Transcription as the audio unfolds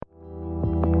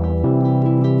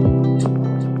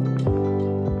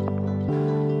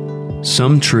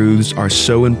Some truths are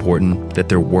so important that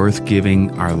they're worth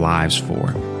giving our lives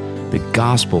for. The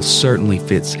gospel certainly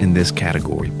fits in this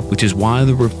category, which is why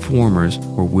the reformers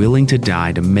were willing to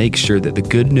die to make sure that the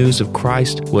good news of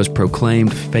Christ was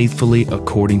proclaimed faithfully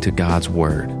according to God's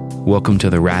word. Welcome to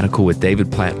the Radical with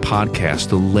David Platt podcast,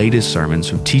 the latest sermons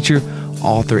from teacher,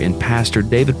 author, and pastor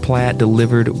David Platt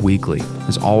delivered weekly.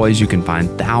 As always, you can find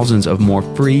thousands of more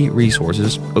free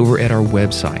resources over at our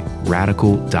website,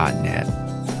 radical.net.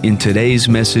 In today's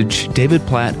message, David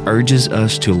Platt urges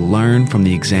us to learn from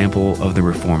the example of the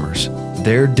Reformers.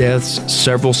 Their deaths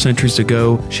several centuries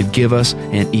ago should give us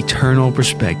an eternal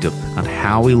perspective on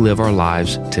how we live our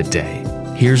lives today.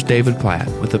 Here's David Platt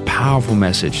with a powerful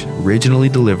message originally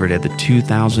delivered at the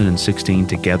 2016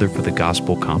 Together for the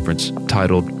Gospel Conference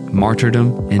titled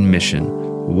Martyrdom and Mission: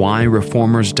 Why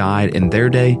Reformers Died in Their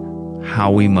Day,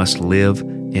 How We Must Live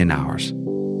in Ours.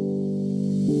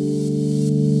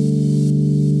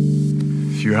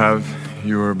 If you have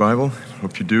your Bible,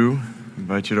 hope you do, I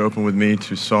invite you to open with me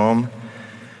to Psalm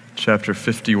chapter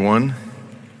 51.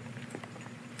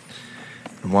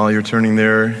 And while you're turning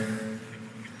there,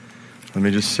 let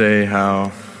me just say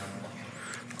how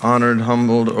honored,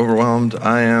 humbled, overwhelmed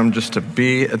I am just to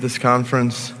be at this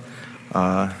conference.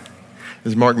 As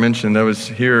Mark mentioned, I was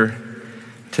here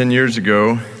 10 years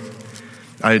ago.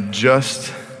 I had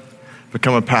just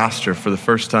become a pastor for the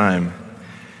first time.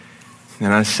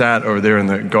 And I sat over there in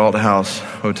the Galt House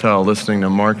Hotel listening to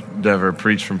Mark Dever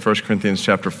preach from 1 Corinthians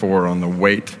chapter 4 on the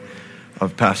weight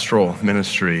of pastoral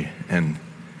ministry, and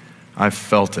I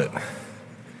felt it.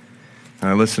 And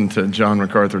I listened to John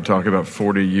MacArthur talk about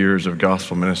 40 years of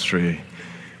gospel ministry,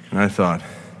 and I thought,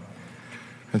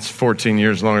 that's 14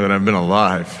 years longer than I've been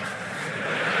alive.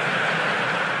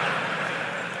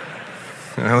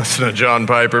 And I listened to John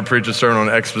Piper preach a sermon on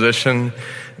exposition,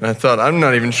 and I thought, I'm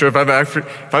not even sure if I've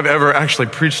ever actually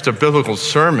preached a biblical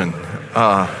sermon.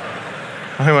 How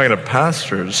am I going to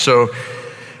pastor? So,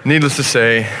 needless to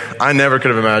say, I never could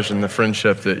have imagined the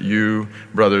friendship that you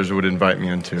brothers would invite me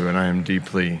into, and I am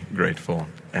deeply grateful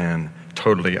and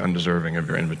totally undeserving of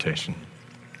your invitation.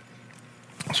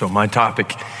 So my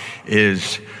topic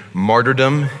is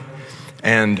martyrdom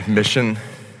and mission: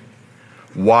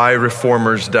 why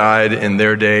reformers died in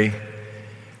their day,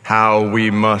 how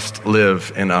we must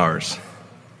live in ours.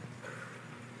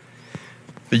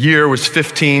 The year was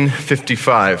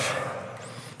 1555.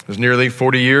 It was nearly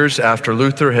 40 years after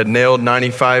Luther had nailed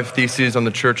 95 theses on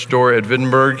the church door at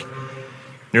Wittenberg,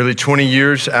 nearly 20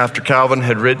 years after Calvin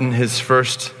had written his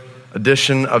first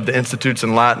edition of the Institutes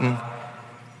in Latin.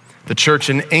 The church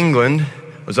in England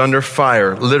was under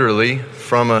fire, literally,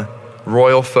 from a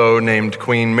royal foe named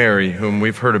Queen Mary, whom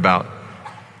we've heard about.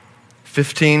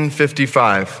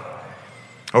 1555.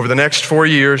 Over the next 4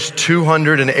 years,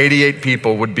 288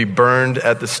 people would be burned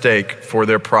at the stake for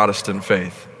their Protestant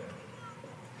faith.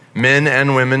 Men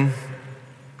and women,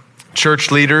 church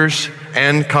leaders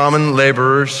and common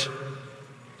laborers,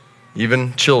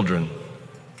 even children.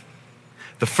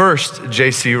 The first,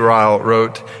 J.C. Ryle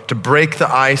wrote, to break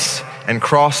the ice and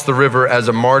cross the river as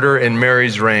a martyr in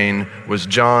Mary's reign was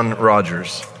John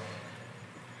Rogers.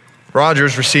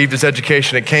 Rogers received his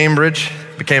education at Cambridge,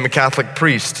 became a Catholic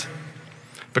priest,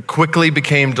 but quickly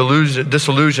became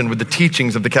disillusioned with the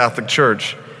teachings of the Catholic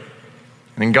Church.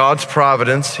 And in God's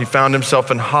providence, he found himself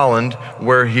in Holland,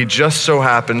 where he just so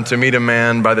happened to meet a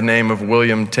man by the name of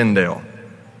William Tyndale.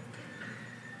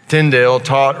 Tyndale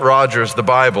taught Rogers the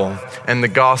Bible and the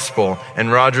gospel,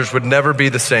 and Rogers would never be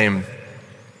the same.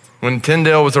 When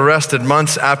Tyndale was arrested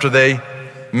months after they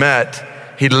met,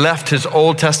 he left his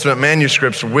Old Testament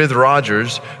manuscripts with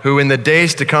Rogers, who in the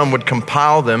days to come would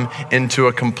compile them into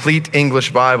a complete English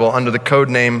Bible under the code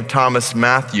name Thomas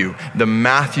Matthew. The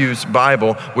Matthew's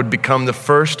Bible would become the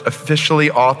first officially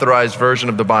authorized version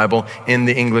of the Bible in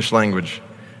the English language.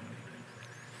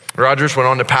 Rogers went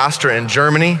on to pastor in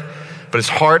Germany, but his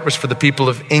heart was for the people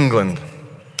of England.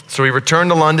 So he returned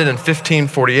to London in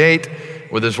 1548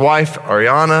 with his wife,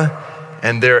 Ariana,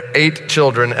 and their 8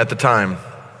 children at the time.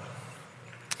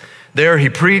 There he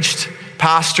preached,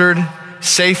 pastored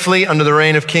safely under the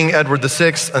reign of King Edward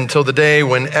VI until the day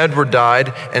when Edward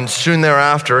died, and soon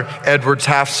thereafter, Edward's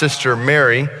half-sister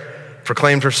Mary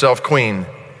proclaimed herself queen.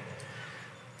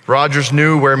 Rogers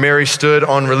knew where Mary stood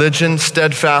on religion,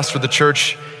 steadfast with the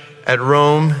church at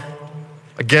Rome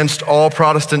against all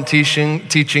Protestant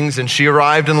teachings, and she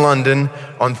arrived in London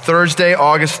on Thursday,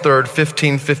 August 3rd,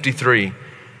 1553.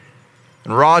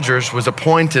 And Rogers was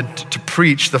appointed to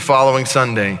preach the following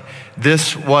Sunday.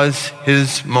 This was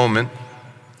his moment,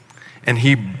 and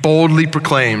he boldly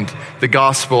proclaimed the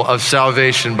gospel of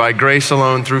salvation by grace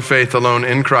alone, through faith alone,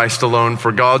 in Christ alone,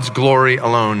 for God's glory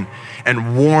alone.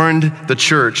 and warned the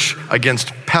church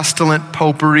against pestilent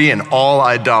popery and all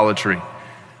idolatry.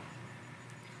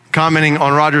 Commenting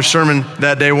on Rogers' sermon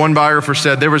that day, one biographer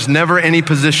said, "There was never any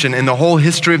position in the whole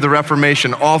history of the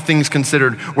Reformation, all things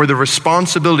considered, where the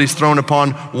responsibilities thrown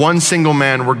upon one single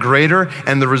man were greater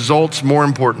and the results more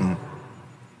important."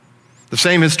 The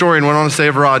same historian went on to say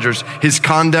of Rogers, "His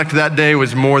conduct that day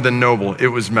was more than noble, it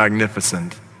was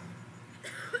magnificent."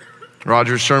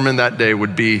 Rogers' sermon that day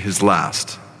would be his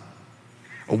last.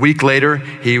 A week later,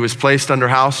 he was placed under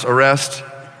house arrest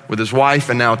with his wife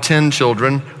and now 10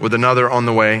 children, with another on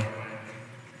the way.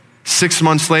 6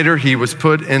 months later, he was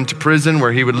put into prison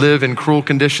where he would live in cruel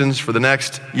conditions for the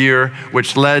next year,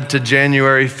 which led to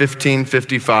January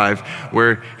 1555,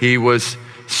 where he was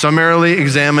summarily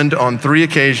examined on 3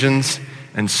 occasions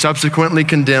and subsequently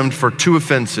condemned for 2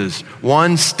 offenses.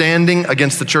 1, standing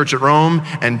against the church at Rome,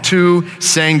 and 2,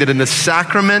 saying that in the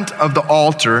sacrament of the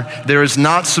altar, there is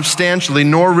not substantially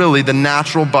nor really the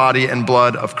natural body and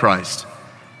blood of Christ.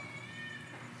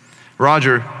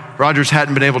 Rogers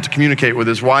hadn't been able to communicate with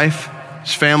his wife,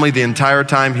 his family the entire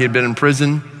time he had been in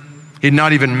prison. He had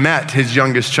not even met his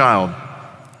youngest child.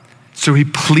 So he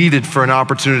pleaded for an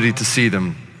opportunity to see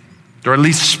them, or at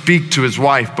least speak to his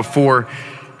wife before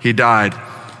he died.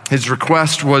 His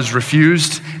request was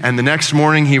refused, and the next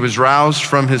morning he was roused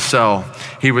from his cell.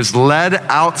 He was led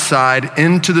outside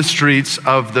into the streets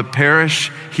of the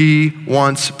parish he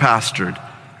once pastored.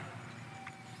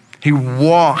 He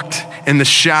walked in the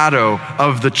shadow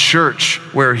of the church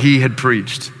where he had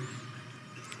preached.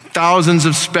 Thousands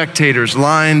of spectators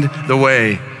lined the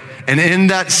way, and in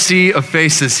that sea of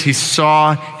faces, he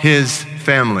saw his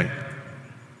family,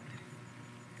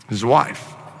 his wife,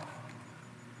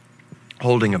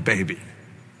 holding a baby.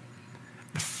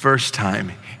 The first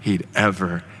time he'd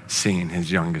ever seen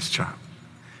his youngest child,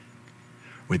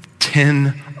 with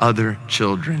 10 other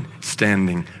children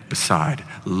standing beside,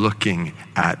 looking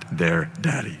at their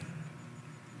daddy.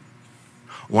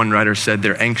 One writer said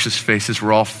their anxious faces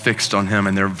were all fixed on him,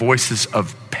 and their voices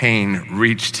of pain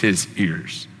reached his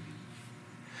ears.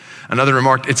 Another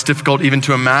remarked, "It's difficult even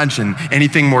to imagine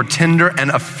anything more tender and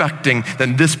affecting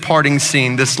than this parting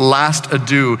scene, this last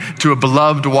adieu to a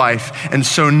beloved wife and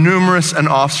so numerous an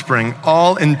offspring,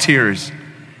 all in tears."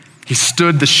 He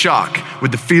stood the shock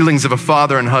with the feelings of a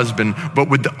father and husband, but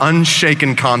with the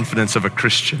unshaken confidence of a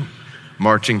Christian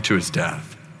marching to his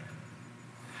death.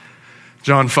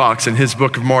 John Fox, in his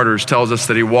book of Martyrs, tells us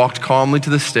that he walked calmly to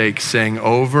the stake, saying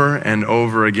over and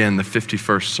over again the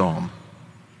 51st Psalm.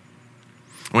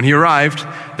 When he arrived,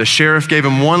 the sheriff gave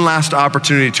him one last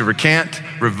opportunity to recant,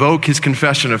 revoke his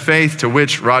confession of faith, to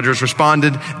which Rogers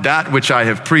responded, "That which I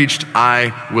have preached,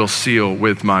 I will seal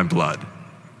with my blood."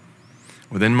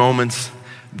 Within moments,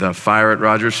 the fire at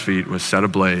Rogers' feet was set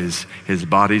ablaze. His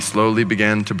body slowly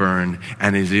began to burn,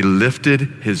 and as he lifted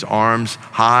his arms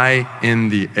high in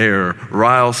the air,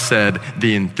 Ryle said,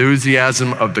 "The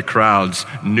enthusiasm of the crowds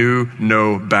knew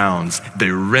no bounds.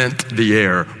 They rent the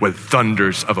air with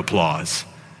thunders of applause."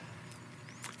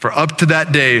 For up to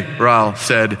that day, Ryle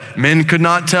said, men could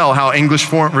not tell how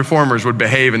English reformers would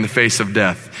behave in the face of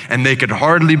death, and they could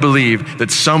hardly believe that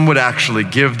some would actually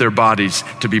give their bodies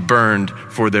to be burned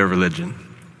for their religion.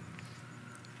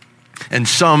 And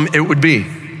some it would be.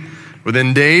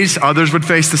 Within days, others would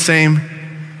face the same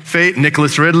fate.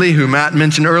 Nicholas Ridley, who Matt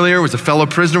mentioned earlier, was a fellow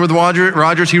prisoner with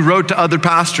Rogers. He wrote to other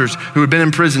pastors who had been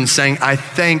in prison saying, "I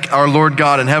thank our Lord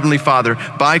God and Heavenly Father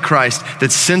by Christ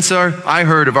that since I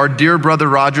heard of our dear brother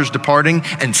Rogers departing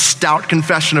and stout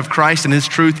confession of Christ and his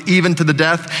truth even to the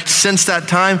death, since that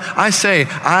time, I say,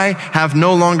 I have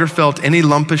no longer felt any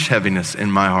lumpish heaviness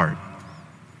in my heart."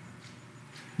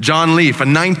 John Leaf, a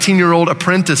 19-year-old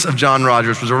apprentice of John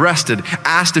Rogers, was arrested,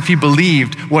 asked if he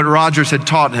believed what Rogers had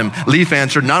taught him. Leaf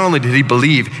answered, not only did he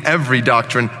believe every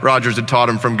doctrine Rogers had taught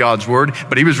him from God's word,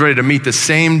 but he was ready to meet the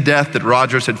same death that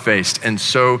Rogers had faced, and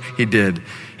so he did.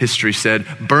 History said,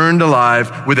 burned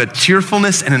alive with a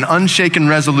cheerfulness and an unshaken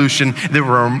resolution that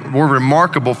were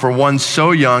remarkable for one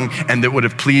so young and that would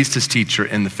have pleased his teacher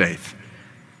in the faith.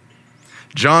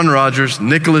 John Rogers,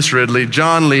 Nicholas Ridley,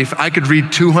 John Leaf, I could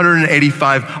read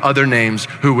 285 other names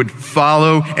who would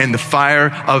follow in the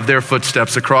fire of their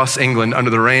footsteps across England under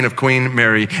the reign of Queen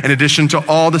Mary, in addition to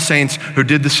all the saints who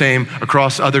did the same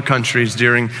across other countries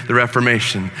during the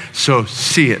Reformation. So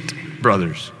see it,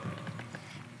 brothers.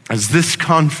 As this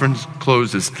conference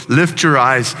closes, lift your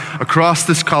eyes across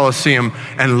this Colosseum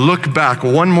and look back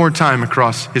one more time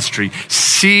across history.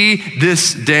 See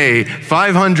this day,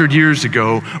 500 years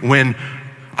ago, when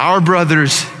our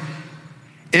brothers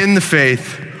in the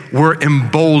faith were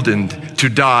emboldened to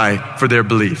die for their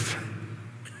belief.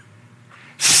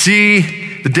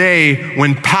 See the day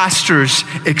when pastors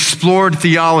explored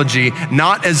theology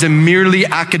not as a merely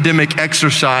academic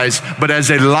exercise, but as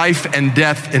a life and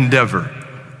death endeavor.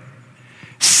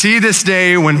 See this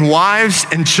day when wives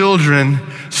and children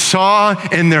saw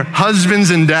in their husbands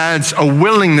and dads a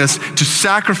willingness to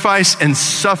sacrifice and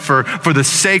suffer for the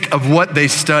sake of what they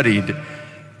studied.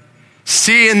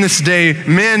 See in this day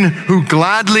men who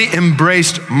gladly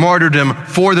embraced martyrdom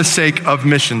for the sake of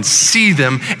missions. See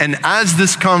them, and as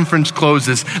this conference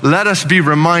closes, let us be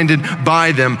reminded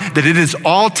by them that it is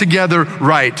altogether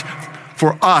right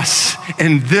for us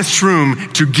in this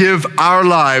room to give our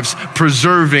lives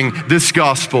preserving this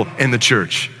gospel in the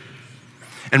church.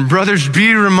 And brothers,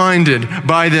 be reminded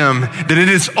by them that it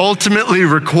is ultimately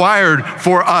required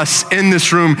for us in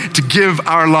this room to give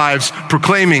our lives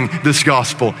proclaiming this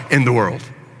gospel in the world.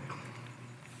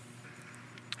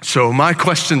 So my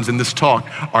questions in this talk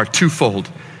are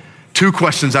twofold. Two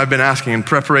questions I've been asking in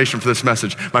preparation for this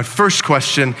message. My first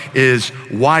question is,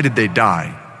 why did they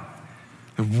die?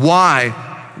 Why?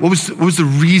 What was the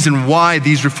reason why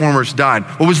these reformers died?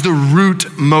 What was the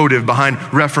root motive behind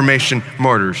Reformation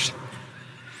martyrs?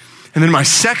 And then my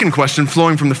second question,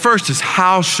 flowing from the first, is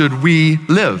how should we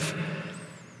live?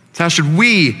 How should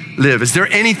we live? Is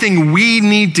there anything we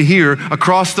need to hear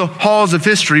across the halls of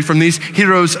history from these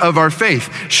heroes of our faith?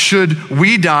 Should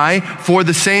we die for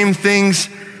the same things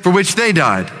for which they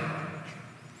died?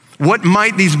 What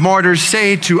might these martyrs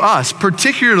say to us,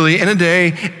 particularly in a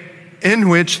day in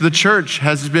which the church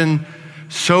has been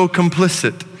so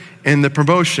complicit in the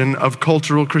promotion of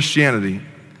cultural Christianity?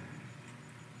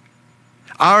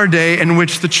 Our day in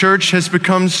which the church has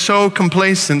become so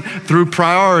complacent through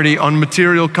priority on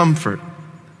material comfort.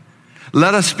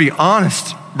 Let us be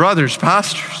honest, brothers,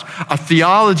 pastors. A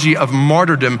theology of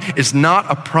martyrdom is not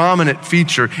a prominent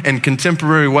feature in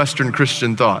contemporary Western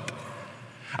Christian thought.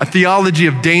 A theology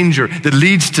of danger that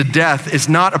leads to death is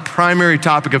not a primary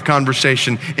topic of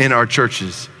conversation in our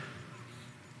churches.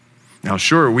 Now,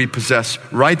 sure, we possess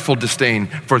rightful disdain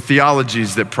for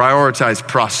theologies that prioritize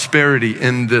prosperity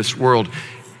in this world.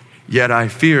 Yet I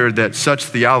fear that such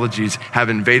theologies have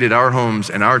invaded our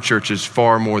homes and our churches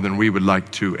far more than we would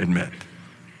like to admit.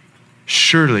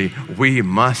 Surely we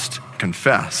must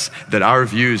confess that our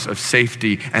views of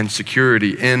safety and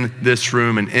security in this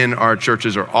room and in our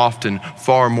churches are often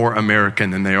far more American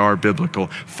than they are biblical,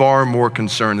 far more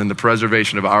concerned in the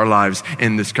preservation of our lives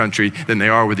in this country than they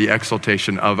are with the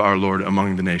exaltation of our Lord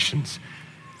among the nations.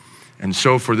 And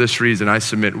so for this reason, I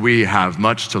submit we have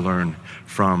much to learn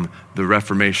from the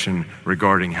Reformation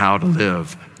regarding how to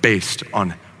live based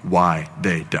on why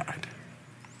they died.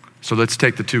 So let's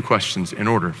take the two questions in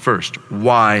order. First,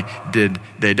 why did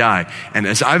they die? And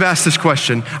as I've asked this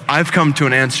question, I've come to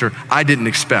an answer I didn't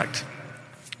expect.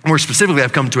 More specifically,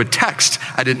 I've come to a text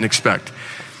I didn't expect.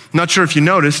 Not sure if you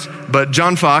noticed, but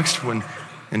John Fox, when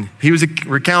he was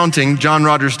recounting John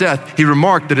Rogers' death, he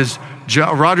remarked that as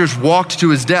Rogers walked to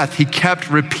his death, he kept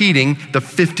repeating the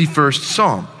 51st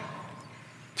Psalm.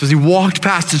 So as he walked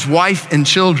past his wife and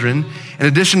children, in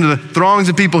addition to the throngs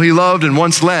of people he loved and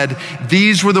once led,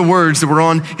 these were the words that were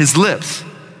on his lips.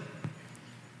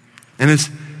 And as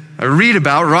I read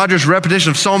about Rogers' repetition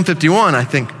of Psalm 51, I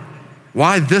think,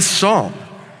 why this psalm?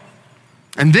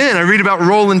 And then I read about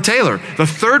Roland Taylor, the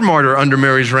third martyr under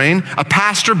Mary's reign, a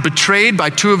pastor betrayed by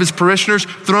two of his parishioners,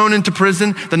 thrown into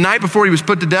prison. The night before he was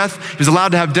put to death, he was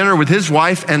allowed to have dinner with his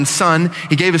wife and son.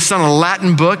 He gave his son a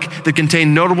Latin book that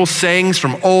contained notable sayings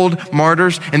from old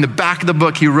martyrs. In the back of the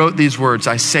book, he wrote these words,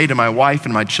 "I say to my wife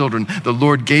and my children, the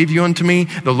Lord gave you unto me,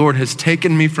 the Lord has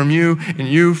taken me from you, and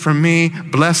you from me.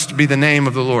 Blessed be the name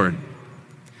of the Lord.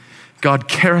 God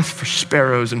careth for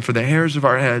sparrows and for the hairs of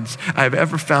our heads. I have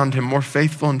ever found him more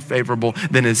faithful and favorable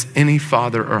than is any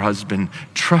father or husband.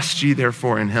 Trust ye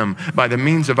therefore in him by the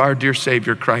means of our dear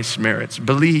Savior Christ's merits.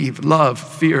 Believe, love,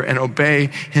 fear, and obey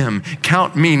him.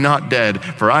 Count me not dead,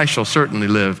 for I shall certainly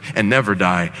live and never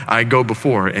die. I go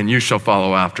before, and you shall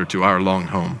follow after to our long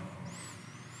home."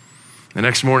 The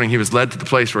next morning, he was led to the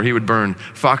place where he would burn.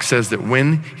 Fox says that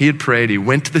when he had prayed, he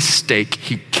went to the stake,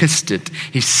 he kissed it.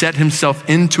 He set himself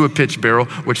into a pitch barrel,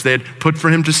 which they had put for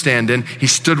him to stand in. He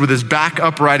stood with his back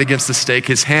upright against the stake,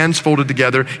 his hands folded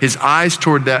together, his eyes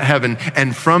toward that heaven.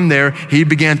 And from there, he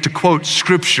began to quote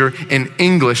scripture in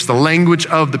English, the language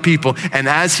of the people. And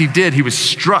as he did, he was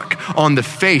struck on the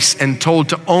face and told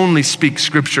to only speak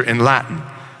scripture in Latin.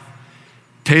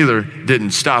 Taylor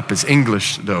didn't stop his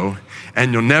English, though.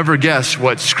 And you'll never guess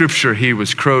what scripture he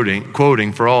was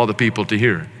quoting for all the people to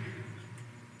hear.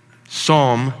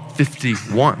 Psalm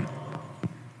 51.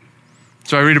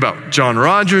 So I read about John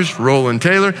Rogers, Roland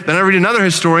Taylor. Then I read another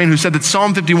historian who said that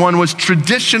Psalm 51 was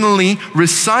traditionally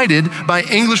recited by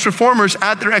English reformers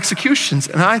at their executions.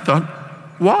 And I thought,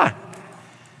 why?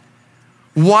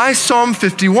 Why Psalm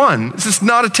 51? This is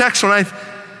not a text when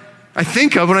I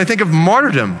think of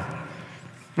martyrdom.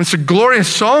 It's a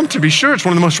glorious psalm, to be sure. It's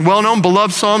one of the most well-known,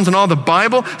 beloved psalms in all the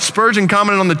Bible. Spurgeon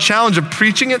commented on the challenge of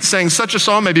preaching it, saying such a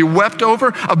psalm may be wept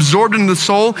over, absorbed into the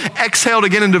soul, exhaled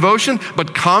again in devotion,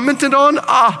 but commented on,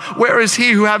 where is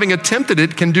he who, having attempted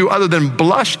it, can do other than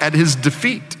blush at his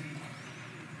defeat?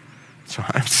 So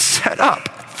I'm set up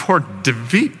for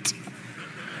defeat.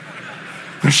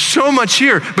 There's so much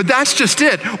here, but that's just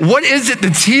it. What is it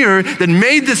that's here that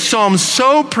made this psalm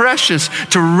so precious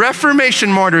to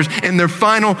Reformation martyrs in their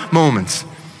final moments?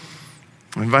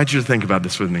 I invite you to think about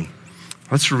this with me.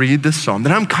 Let's read this psalm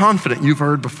that I'm confident you've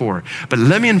heard before, but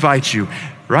let me invite you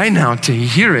right now to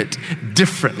hear it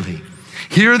differently.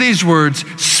 Hear these words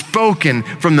spoken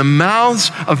from the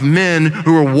mouths of men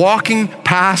who are walking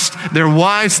past their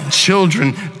wives and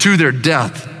children to their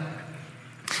death.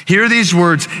 Hear these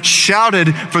words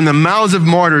shouted from the mouths of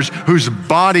martyrs whose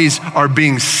bodies are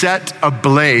being set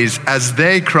ablaze as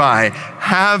they cry,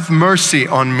 "Have mercy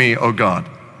on me, O God.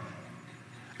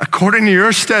 According to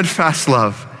your steadfast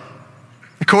love,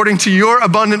 according to your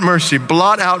abundant mercy,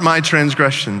 blot out my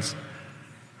transgressions.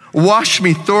 Wash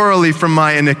me thoroughly from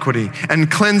my iniquity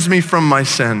and cleanse me from my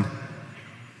sin.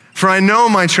 For I know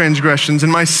my transgressions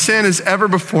and my sin is ever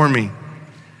before me.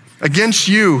 Against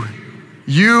you,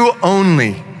 you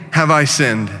only have I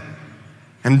sinned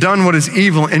and done what is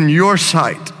evil in your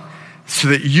sight, so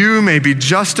that you may be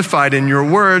justified in your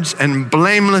words and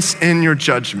blameless in your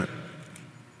judgment.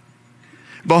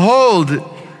 Behold,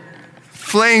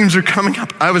 flames are coming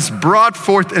up. I was brought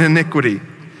forth in iniquity,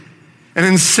 and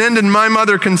in sin did my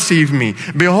mother conceive me.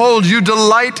 Behold, you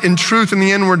delight in truth in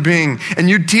the inward being, and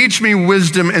you teach me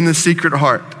wisdom in the secret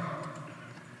heart.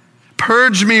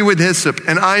 Purge me with hyssop,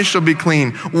 and I shall be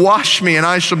clean. Wash me, and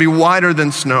I shall be whiter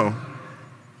than snow.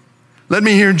 Let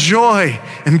me hear joy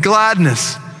and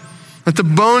gladness. Let the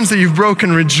bones that you've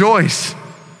broken rejoice.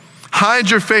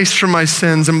 Hide your face from my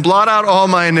sins and blot out all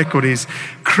my iniquities.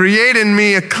 Create in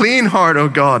me a clean heart, O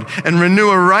God, and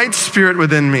renew a right spirit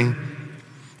within me.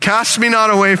 Cast me not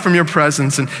away from your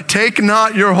presence, and take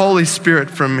not your Holy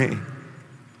Spirit from me.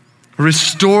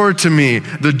 Restore to me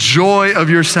the joy of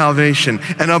your salvation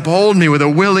and uphold me with a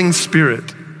willing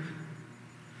spirit.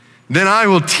 Then I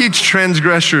will teach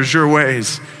transgressors your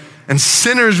ways, and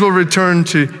sinners will return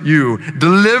to you.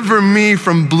 Deliver me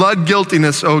from blood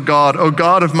guiltiness, O God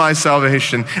of my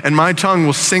salvation, and my tongue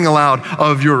will sing aloud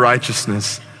of your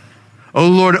righteousness. O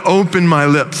Lord, open my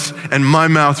lips, and my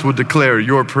mouth will declare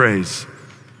your praise.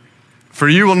 For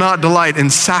you will not delight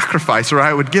in sacrifice, or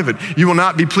I would give it. You will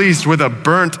not be pleased with a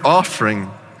burnt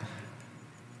offering.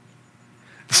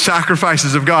 The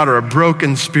sacrifices of God are a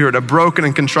broken spirit, a broken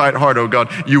and contrite heart, O God,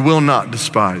 you will not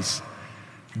despise.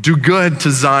 Do good to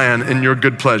Zion in your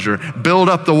good pleasure. Build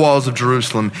up the walls of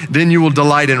Jerusalem. Then you will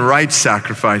delight in right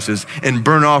sacrifices, in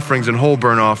burnt offerings and whole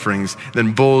burnt offerings.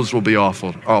 Then bulls will be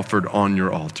offered on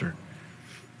your altar.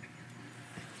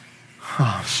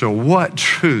 So what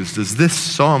truths does this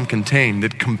psalm contain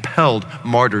that compelled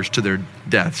martyrs to their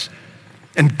deaths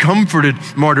and comforted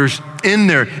martyrs in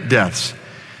their deaths?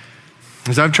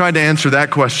 As I've tried to answer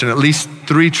that question, at least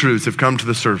 3 truths have come to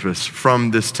the surface from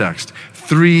this text.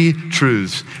 3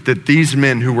 truths that these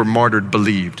men who were martyred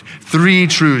believed. 3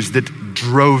 truths that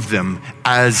drove them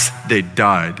as they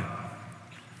died.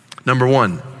 Number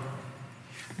 1,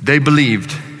 they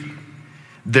believed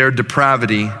their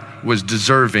depravity was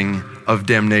deserving of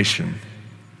damnation.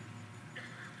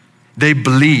 They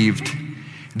believed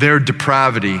their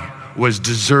depravity was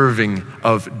deserving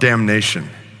of damnation.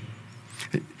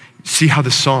 See how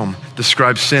the psalm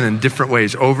describes sin in different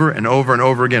ways over and over and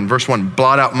over again. Verse 1,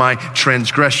 blot out my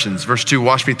transgressions. Verse 2,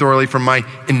 wash me thoroughly from my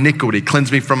iniquity.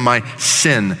 Cleanse me from my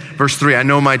sin. Verse 3, I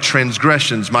know my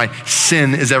transgressions. My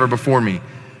sin is ever before me.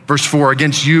 Verse 4,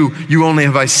 against you only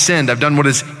have I sinned. I've done what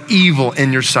is evil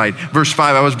in your sight. Verse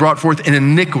 5, I was brought forth in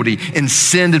iniquity. In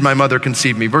sin did my mother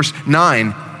conceive me. Verse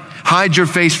 9, hide your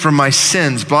face from my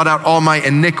sins. Blot out all my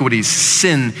iniquities.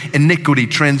 Sin, iniquity,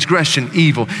 transgression,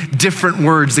 evil. Different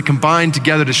words that combine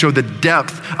together to show the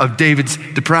depth of David's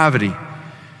depravity.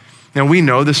 Now we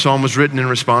know this psalm was written in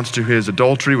response to his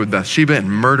adultery with Bathsheba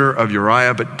and murder of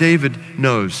Uriah, but David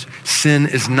knows sin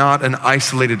is not an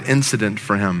isolated incident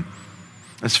for him.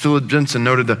 As Philip Jensen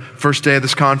noted the first day of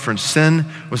this conference, sin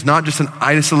was not just an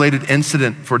isolated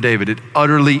incident for David, it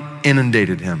utterly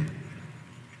inundated him.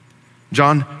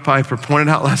 John Piper pointed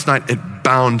out last night, it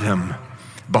bound him.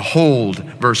 Behold,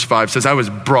 verse 5 says, I was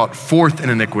brought forth in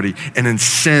iniquity, and in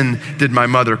sin did my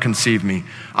mother conceive me.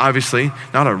 Obviously,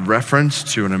 not a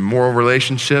reference to an immoral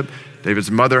relationship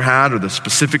David's mother had or the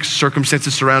specific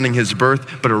circumstances surrounding his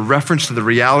birth, but a reference to the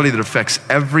reality that affects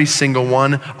every single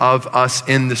one of us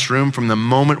in this room from the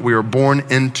moment we are born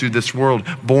into this world,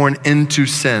 born into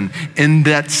sin, in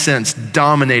that sense,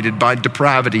 dominated by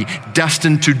depravity,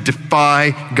 destined to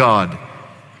defy God.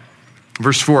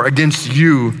 Verse 4, against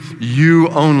you, you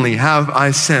only have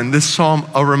I sinned. This psalm,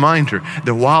 a reminder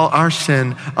that while our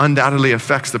sin undoubtedly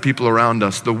affects the people around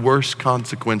us, the worst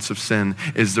consequence of sin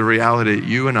is the reality that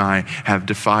you and I have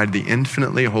defied the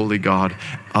infinitely holy God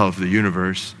of the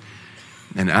universe.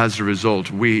 And as a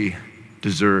result, we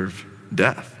deserve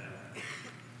death.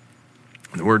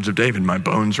 In the words of David, my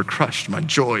bones are crushed, my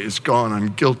joy is gone,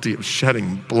 I'm guilty of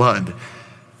shedding blood.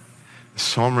 The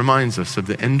psalm reminds us of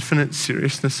the infinite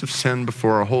seriousness of sin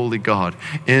before a holy God.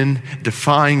 In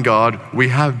defying God, we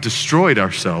have destroyed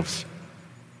ourselves.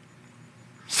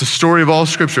 It's the story of all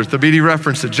scripture. Thabiti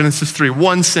referenced it, Genesis 3.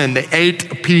 One sin, they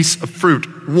ate a piece of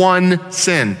fruit. One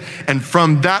sin. And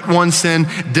from that one sin,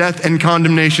 death and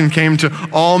condemnation came to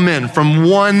all men. From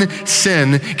one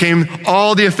sin came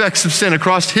all the effects of sin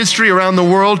across history around the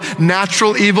world.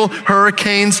 Natural evil,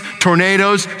 hurricanes,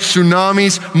 tornadoes,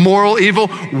 tsunamis, moral evil,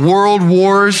 world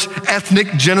wars, ethnic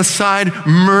genocide,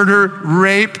 murder,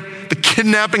 rape, the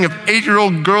kidnapping of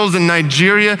 8-year-old girls in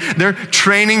Nigeria, their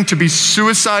training to be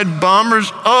suicide bombers,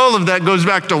 all of that goes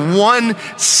back to one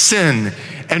sin.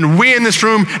 And we in this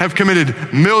room have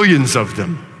committed millions of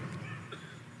them.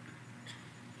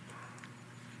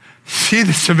 See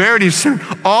the severity of sin,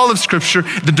 all of Scripture,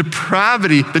 the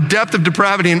depravity, the depth of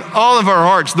depravity in all of our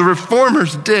hearts. The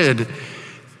reformers did.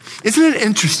 Isn't it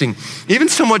interesting, even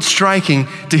somewhat striking,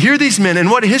 to hear these men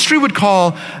in what history would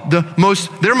call their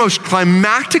most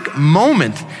climactic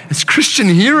moment as Christian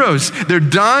heroes? They're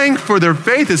dying for their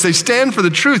faith as they stand for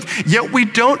the truth. Yet we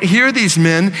don't hear these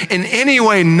men in any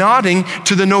way nodding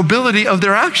to the nobility of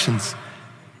their actions.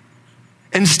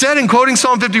 Instead, in quoting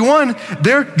Psalm 51,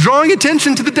 they're drawing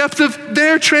attention to the depth of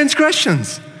their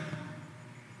transgressions.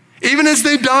 Even as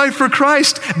they died for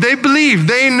Christ, they believe,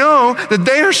 they know that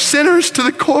they are sinners to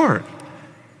the core.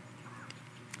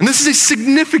 And this is a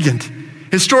significant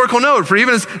historical note, for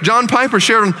even as John Piper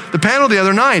shared on the panel the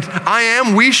other night,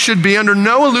 we should be under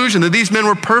no illusion that these men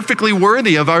were perfectly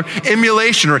worthy of our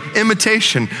emulation or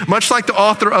imitation. Much like the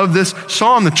author of this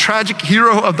psalm, the tragic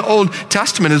hero of the Old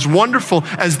Testament, as wonderful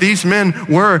as these men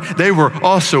were, they were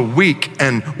also weak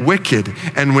and wicked.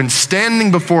 And when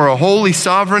standing before a holy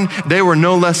sovereign, they were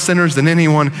no less sinners than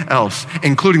anyone else,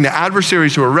 including the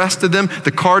adversaries who arrested them,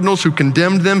 the cardinals who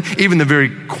condemned them, even the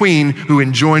very queen who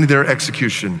enjoined their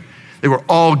execution. They were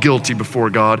all guilty before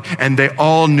God, and they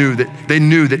knew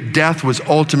that death was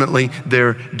ultimately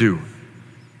their due.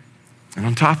 And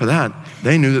on top of that,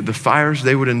 they knew that the fires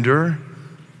they would endure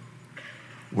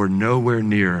were nowhere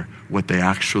near what they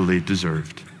actually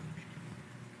deserved.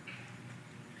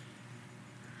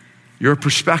 Your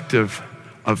perspective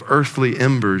of earthly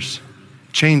embers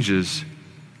changes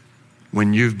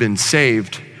when you've been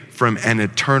saved from an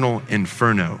eternal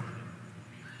inferno.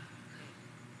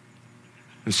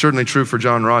 It's certainly true for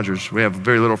John Rogers. We have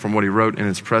very little from what he wrote in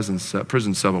his prison cell.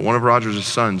 But one of Rogers'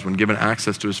 sons, when given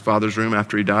access to his father's room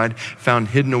after he died, found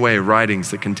hidden away writings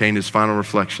that contained his final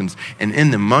reflections. And in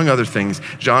them, among other things,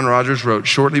 John Rogers wrote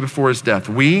shortly before his death,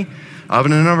 "We, of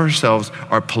and of ourselves,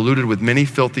 are polluted with many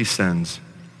filthy sins,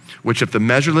 which if the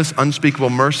measureless,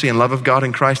 unspeakable mercy and love of God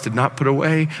in Christ did not put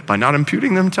away by not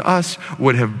imputing them to us,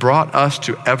 would have brought us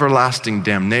to everlasting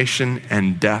damnation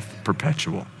and death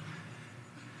perpetual."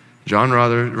 John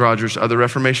Rogers, other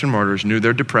Reformation martyrs, knew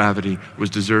their depravity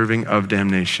was deserving of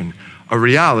damnation, a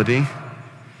reality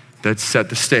that set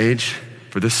the stage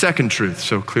for the second truth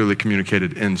so clearly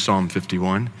communicated in Psalm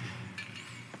 51.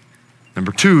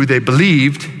 Number two, they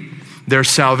believed their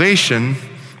salvation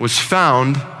was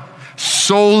found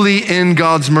solely in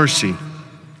God's mercy,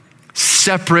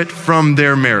 separate from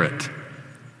their merit.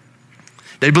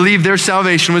 They believed their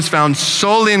salvation was found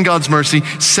solely in God's mercy,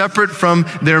 separate from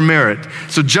their merit.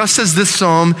 So just as this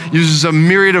psalm uses a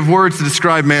myriad of words to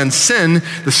describe man's sin,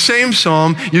 the same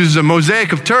psalm uses a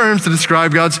mosaic of terms to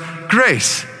describe God's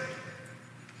grace.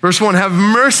 Verse 1, have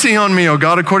mercy on me, O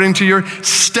God, according to your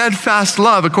steadfast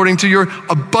love, according to your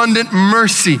abundant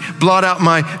mercy, blot out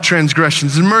my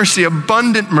transgressions. Mercy,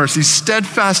 abundant mercy,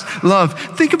 steadfast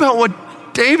love. Think about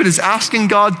what David is asking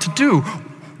God to do.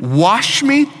 Wash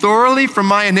me thoroughly from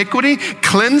my iniquity,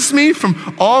 cleanse me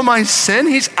from all my sin.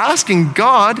 He's asking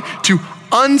God to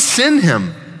unsin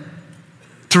him,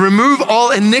 to remove all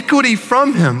iniquity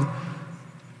from him,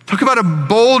 Talk about a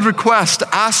bold request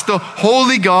to ask the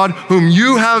holy God whom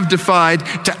you have defied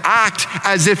to act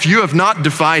as if you have not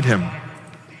defied him.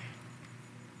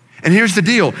 And here's the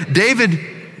deal. David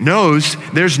knows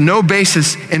there's no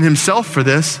basis in himself for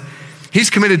this. He's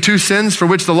committed 2 sins for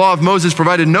which the law of Moses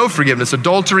provided no forgiveness,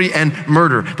 adultery and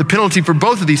murder. The penalty for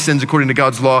both of these sins, according to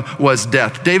God's law, was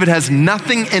death. David has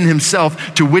nothing in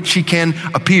himself to which he can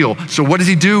appeal. So what does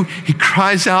he do? He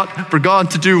cries out for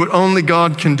God to do what only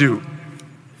God can do.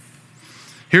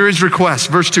 Here is his request.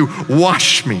 Verse 2,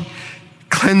 wash me,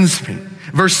 cleanse me.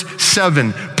 Verse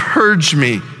 7, purge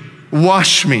me,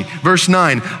 wash me. Verse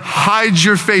 9, hide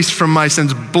your face from my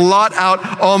sins, blot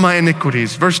out all my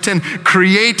iniquities. Verse 10,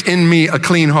 create in me a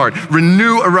clean heart,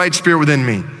 renew a right spirit within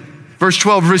me. Verse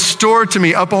 12, restore to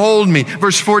me, uphold me.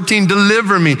 Verse 14,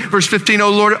 deliver me. Verse 15, oh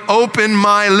Lord, open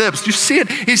my lips. You see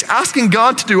it? He's asking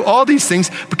God to do all these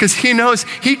things because he knows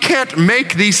he can't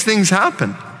make these things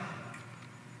happen.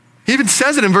 He even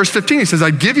says it in verse 15. He says,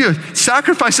 I'd give you a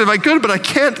sacrifice if I could, but I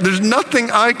can't. There's nothing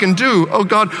I can do. Oh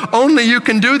God, only you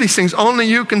can do these things. Only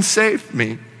you can save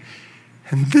me.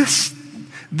 And this,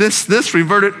 we've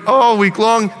heard it all week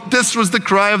long. This was the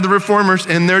cry of the reformers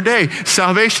in their day.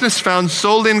 Salvation is found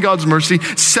solely in God's mercy,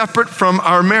 separate from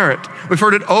our merit. We've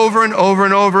heard it over and over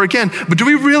and over again. But do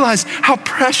we realize how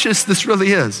precious this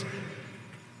really is?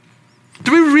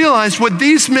 Do we realize what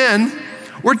these men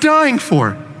were dying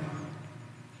for?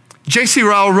 J.C.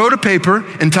 Ryle wrote a paper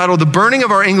entitled The Burning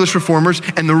of Our English Reformers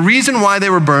and the Reason Why They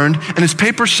Were Burned, and his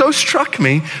paper so struck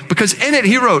me because in it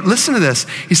he wrote, listen to this,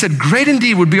 he said, great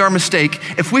indeed would be our mistake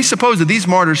if we suppose that these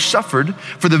martyrs suffered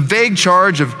for the vague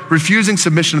charge of refusing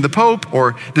submission to the Pope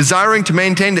or desiring to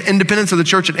maintain the independence of the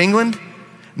Church in England.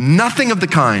 Nothing of the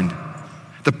kind.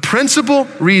 The principal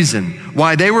reason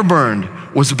why they were burned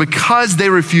was because they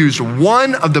refused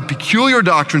one of the peculiar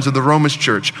doctrines of the Roman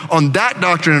Church. On that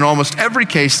doctrine, in almost every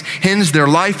case, hinged their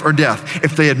life or death.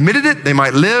 If they admitted it, they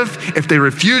might live. If they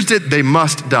refused it, they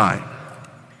must die.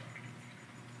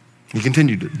 He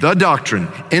continued, the doctrine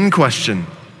in question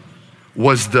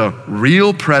was the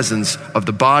real presence of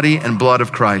the body and blood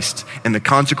of Christ and the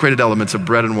consecrated elements of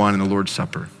bread and wine in the Lord's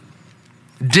Supper.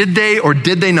 Did they or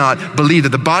did they not believe that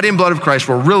the body and blood of Christ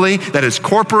were really, that is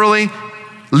corporally,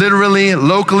 literally,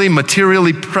 locally,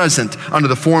 materially present under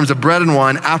the forms of bread and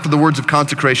wine after the words of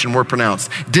consecration were pronounced?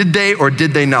 Did they or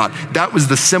did they not? That was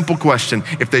the simple question.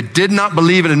 If they did not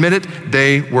believe and admit it,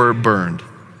 they were burned.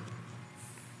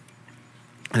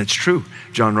 And it's true.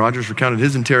 John Rogers recounted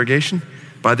his interrogation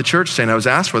by the church, saying, I was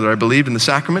asked whether I believed in the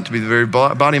sacrament to be the very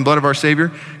body and blood of our Savior,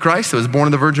 Christ, that was born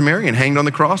of the Virgin Mary and hanged on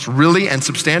the cross. Really and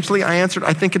substantially, I answered,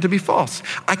 I think it to be false.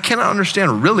 I cannot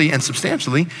understand really and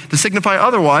substantially to signify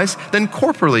otherwise than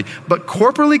corporally. But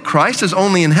corporally, Christ is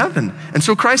only in heaven. And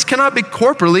so Christ cannot be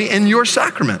corporally in your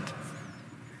sacrament.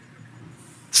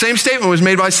 Same statement was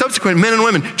made by subsequent men and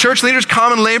women, church leaders,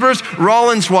 common laborers.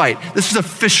 Rollins White, this was a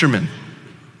fisherman.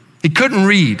 He couldn't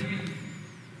read.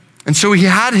 And so he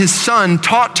had his son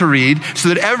taught to read so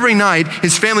that every night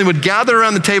his family would gather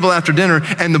around the table after dinner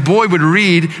and the boy would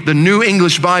read the New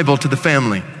English Bible to the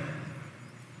family.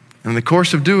 And in the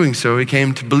course of doing so, he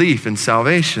came to belief in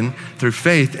salvation through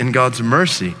faith in God's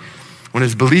mercy. When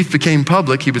his belief became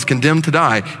public, he was condemned to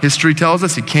die. History tells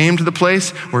us he came to the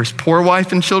place where his poor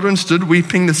wife and children stood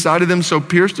weeping. The sight of them so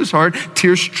pierced his heart,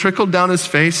 tears trickled down his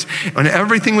face. When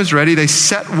everything was ready, they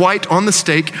set White on the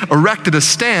stake, erected a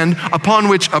stand upon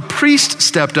which a priest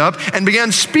stepped up and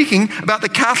began speaking about the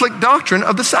Catholic doctrine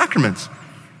of the sacraments.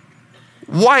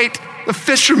 White, the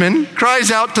fisherman,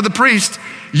 cries out to the priest,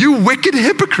 "You wicked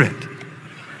hypocrite!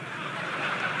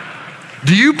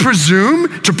 Do you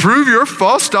presume to prove your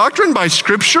false doctrine by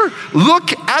Scripture?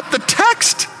 Look at the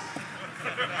text."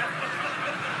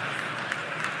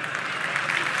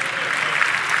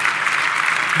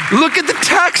 Look at the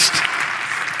text.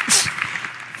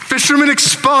 Fisherman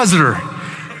expositor.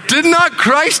 Did not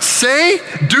Christ say,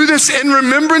 "Do this in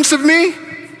remembrance of me"?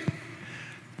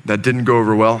 That didn't go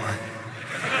over well.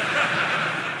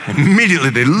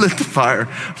 Immediately they lit the fire.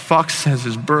 Fox says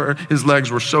his legs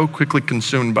were so quickly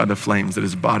consumed by the flames that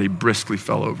his body briskly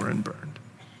fell over and burned.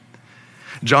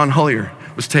 John Hullier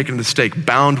was taken to the stake,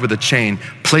 bound with a chain,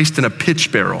 placed in a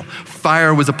pitch barrel.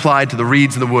 Fire was applied to the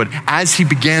reeds in the wood. As he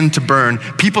began to burn,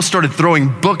 people started throwing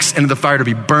books into the fire to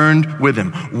be burned with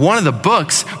him. One of the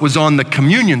books was on the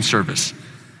communion service.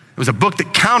 It was a book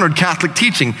that countered Catholic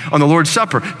teaching on the Lord's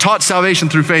Supper, taught salvation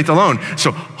through faith alone.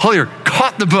 So Hullier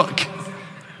caught the book,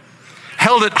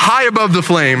 held it high above the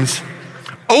flames,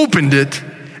 opened it,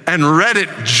 and read it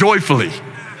joyfully,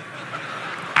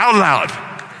 out loud.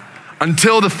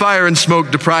 until the fire and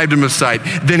smoke deprived him of sight.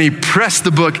 Then he pressed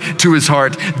the book to his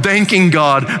heart, thanking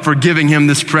God for giving him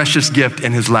this precious gift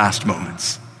in his last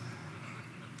moments.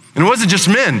 And it wasn't just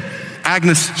men.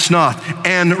 Agnes Snoth,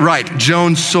 Anne Wright,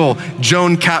 Joan Soule,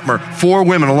 Joan Katmer, 4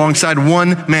 women alongside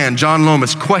one man, John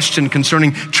Lomas, questioned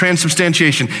concerning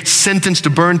transubstantiation, sentenced to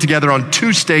burn together on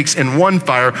 2 stakes in one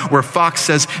fire, where Fox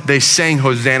says they sang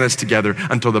hosannas together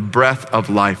until the breath of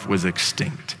life was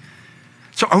extinct.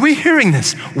 So are we hearing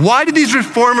this? Why did these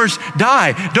reformers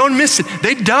die? Don't miss it.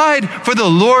 They died for the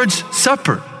Lord's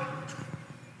Supper.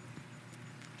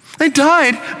 They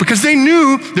died because they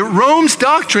knew that Rome's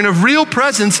doctrine of real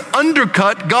presence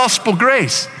undercut gospel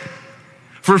grace.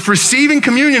 For if receiving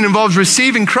communion involves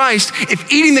receiving Christ,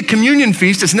 if eating the communion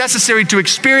feast is necessary to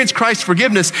experience Christ's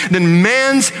forgiveness, then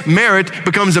man's merit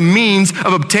becomes a means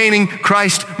of obtaining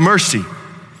Christ's mercy.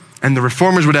 And the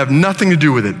reformers would have nothing to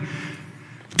do with it.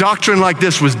 Doctrine like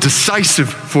this was decisive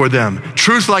for them.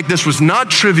 Truth like this was not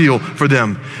trivial for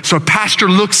them. So a pastor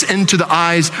looks into the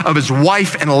eyes of his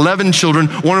wife and 11 children,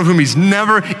 one of whom he's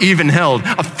never even held.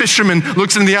 A fisherman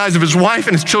looks into the eyes of his wife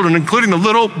and his children, including the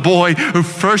little boy who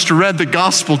first read the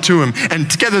gospel to him.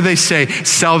 And together they say,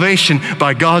 salvation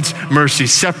by God's mercy,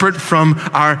 separate from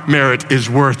our merit, is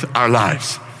worth our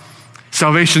lives.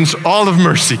 Salvation's all of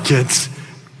mercy, kids.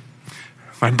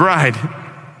 My bride,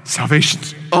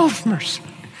 salvation's all of mercy.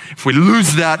 If we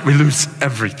lose that, we lose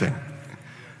everything.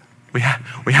 We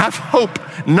have hope,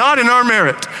 not in our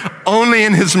merit, only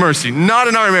in his mercy, not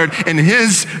in our merit, in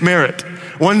his merit.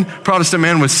 One Protestant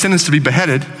man was sentenced to be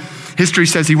beheaded. History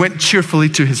says he went cheerfully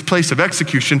to his place of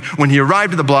execution. When he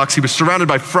arrived at the blocks, he was surrounded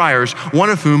by friars,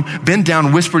 one of whom, bent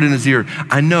down, whispered in his ear,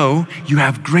 I know you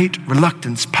have great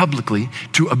reluctance publicly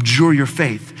to abjure your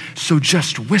faith, so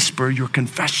just whisper your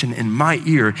confession in my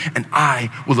ear, and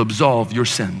I will absolve your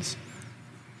sins.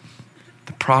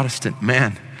 The Protestant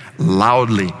man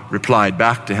loudly replied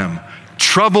back to him,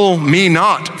 trouble me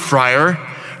not, friar,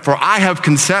 for I have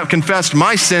confessed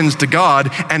my sins to God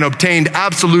and obtained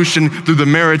absolution through the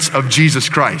merits of Jesus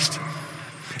Christ.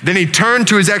 Then he turned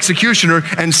to his executioner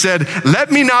and said,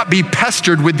 let me not be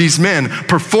pestered with these men.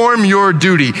 Perform your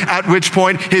duty. At which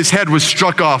point his head was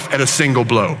struck off at a single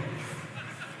blow.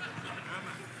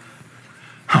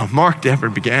 Oh, Mark Dever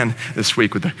began this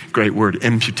week with the great word,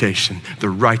 imputation, the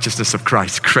righteousness of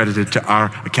Christ credited to our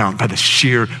account by the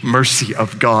sheer mercy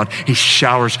of God. He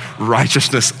showers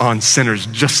righteousness on sinners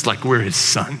just like we're his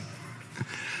son.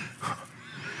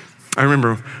 I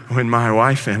remember when my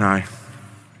wife and I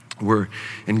were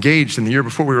engaged, and the year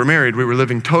before we were married, we were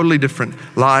living totally different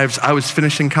lives. I was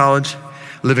finishing college,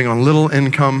 living on little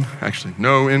income, actually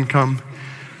no income,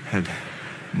 had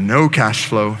no cash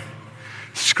flow,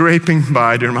 scraping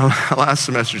by during my last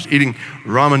semesters, eating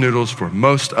ramen noodles for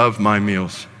most of my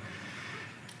meals.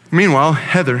 Meanwhile,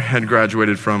 Heather had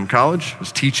graduated from college,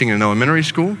 was teaching in an elementary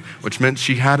school, which meant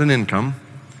she had an income.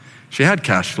 She had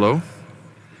cash flow,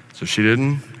 so she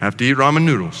didn't have to eat ramen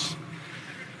noodles.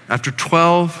 After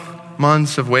 12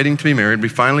 months of waiting to be married, we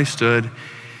finally stood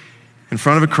in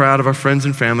front of a crowd of our friends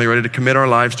and family ready to commit our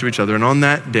lives to each other. And on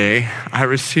that day, I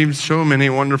received so many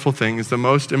wonderful things, the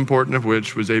most important of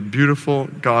which was a beautiful,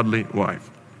 godly wife.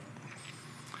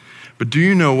 But do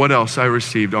you know what else I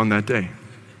received on that day?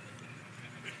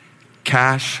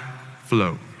 Cash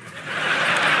flow.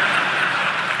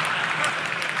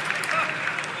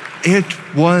 It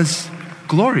was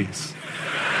glorious.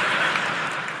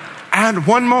 At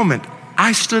one moment,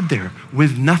 I stood there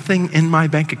with nothing in my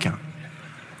bank account.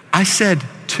 I said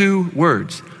 2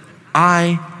 words,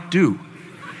 I do.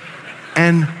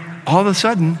 And all of a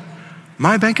sudden,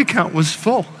 my bank account was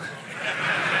full.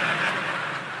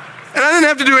 And I didn't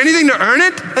have to do anything to earn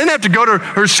it. I didn't have to go to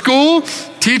her school,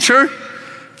 teach her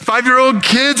 5-year-old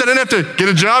kids. I didn't have to get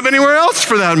a job anywhere else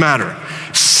for that matter.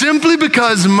 Simply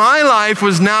because my life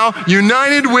was now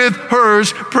united with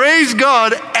hers, praise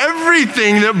God,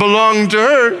 everything that belonged to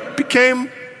her became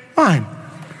mine.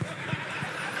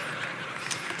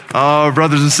 Oh,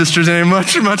 brothers and sisters, in a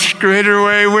much, much greater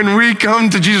way, when we come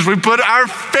to Jesus, we put our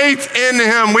faith in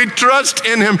him, we trust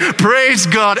in him, praise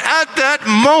God. At that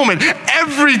moment,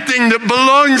 everything that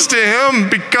belongs to him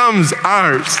becomes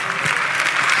ours.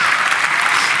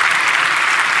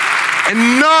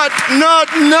 And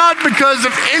not because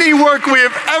of any work we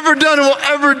have ever done and will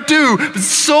ever do, but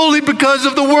solely because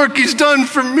of the work he's done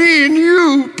for me and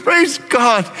you. Praise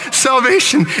God.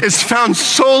 Salvation is found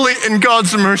solely in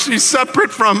God's mercy,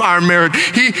 separate from our merit.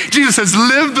 Jesus has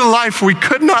lived the life we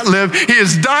could not live. He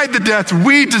has died the death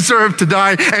we deserve to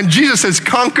die. And Jesus has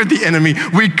conquered the enemy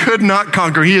we could not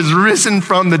conquer. He has risen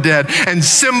from the dead. And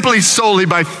simply, solely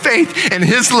by faith in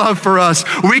his love for us,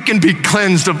 we can be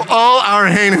cleansed of all our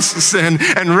heinous sin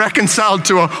and reconciled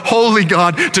to a holy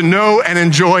God to know and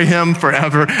enjoy him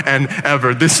forever and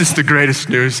ever. This is the greatest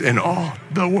news in all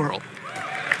the world.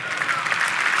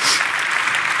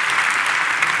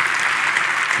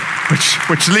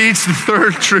 Which leads to the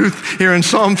third truth here in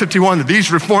Psalm 51 that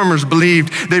these reformers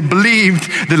believed. They believed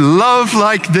that love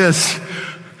like this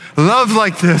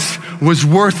was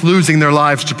worth losing their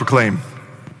lives to proclaim.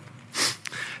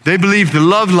 They believed that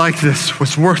love like this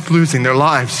was worth losing their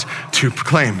lives to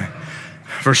proclaim.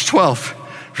 Verse 12,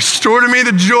 restore to me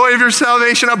the joy of your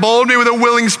salvation, uphold me with a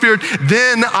willing spirit,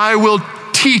 then I will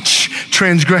teach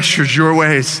transgressors your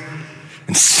ways,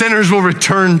 and sinners will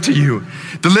return to you.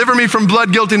 Deliver me from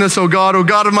blood guiltiness, O God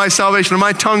of my salvation, and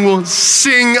my tongue will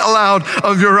sing aloud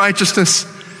of your righteousness.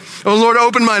 O Lord,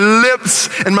 open my lips,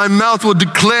 and my mouth will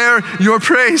declare your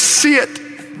praise. See it.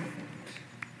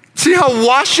 See how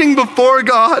washing before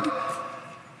God,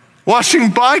 washing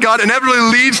by God inevitably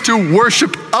leads to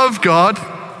worship of God.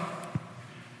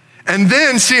 And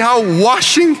then see how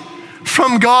washing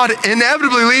from God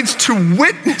inevitably leads to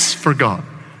witness for God.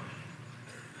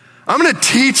 I'm going to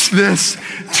teach this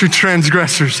to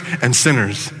transgressors and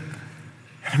sinners.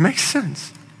 And it makes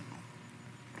sense.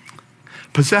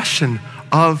 Possession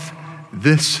of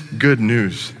this good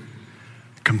news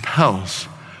compels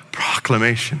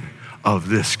proclamation of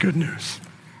this good news.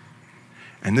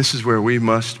 And this is where we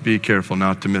must be careful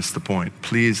not to miss the point.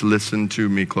 Please listen to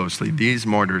me closely. These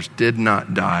martyrs did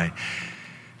not die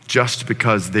just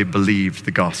because they believed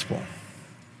the gospel.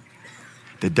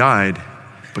 They died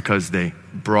because they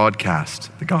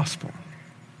broadcast the gospel.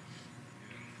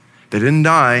 They didn't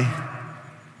die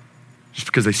just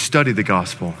because they studied the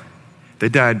gospel. They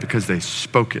died because they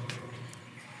spoke it.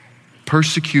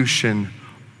 Persecution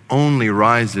only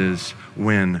rises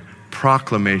when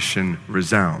proclamation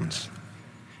resounds.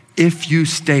 If you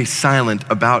stay silent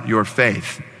about your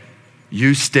faith,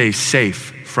 you stay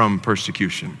safe from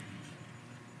persecution.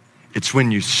 It's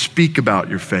when you speak about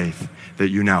your faith that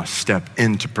you now step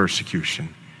into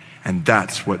persecution. And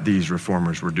that's what these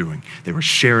reformers were doing. They were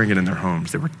sharing it in their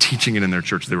homes. They were teaching it in their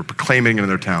churches. They were proclaiming it in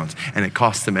their towns. And it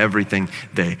cost them everything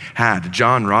they had.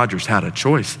 John Rogers had a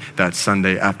choice that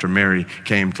Sunday after Mary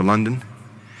came to London.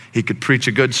 He could preach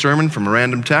a good sermon from a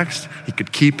random text. He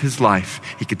could keep his life.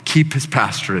 He could keep his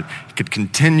pastorate. He could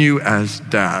continue as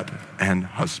dad and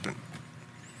husband.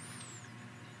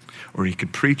 Or he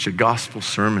could preach a gospel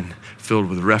sermon filled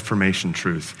with Reformation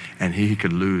truth, and he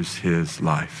could lose his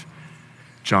life.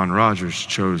 John Rogers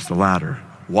chose the latter.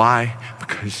 Why?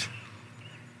 Because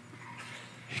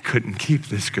he couldn't keep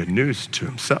this good news to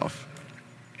himself.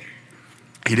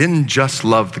 He didn't just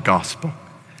love the gospel.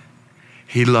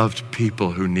 He loved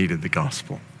people who needed the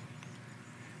gospel.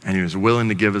 And he was willing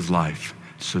to give his life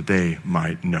so they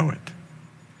might know it.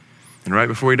 And right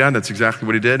before he died, that's exactly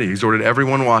what he did. He exhorted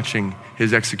everyone watching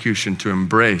his execution to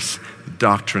embrace the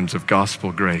doctrines of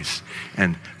gospel grace.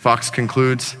 And Fox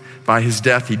concludes, by his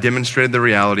death, he demonstrated the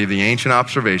reality of the ancient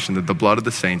observation that the blood of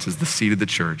the saints is the seed of the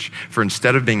church. For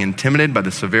instead of being intimidated by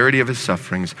the severity of his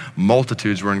sufferings,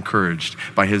 multitudes were encouraged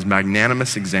by his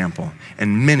magnanimous example.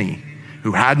 And many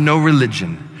who had no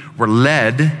religion were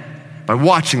led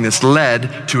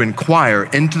to inquire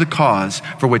into the cause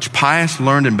for which pious,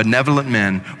 learned, and benevolent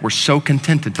men were so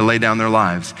contented to lay down their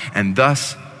lives. And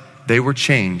thus they were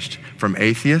changed from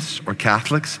atheists or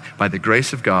Catholics by the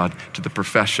grace of God to the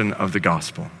profession of the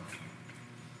gospel.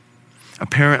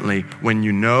 Apparently, when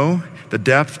you know the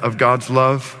depth of God's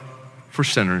love for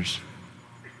sinners,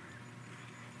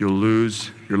 you'll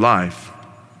lose your life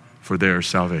for their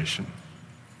salvation.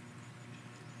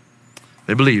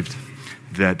 They believed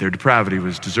that their depravity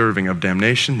was deserving of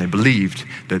damnation. They believed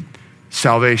that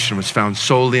salvation was found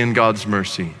solely in God's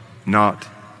mercy, not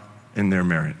in their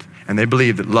merit. And they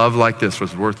believed that love like this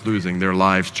was worth losing their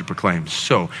lives to proclaim.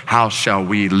 So how shall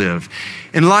we live?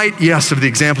 In light, yes, of the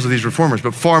examples of these reformers,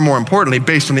 but far more importantly,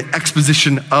 based on the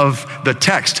exposition of the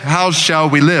text, how shall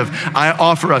we live? I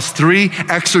offer us 3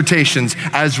 exhortations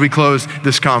as we close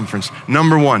this conference.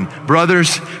 Number 1,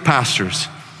 brothers, pastors,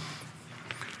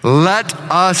 let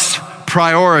us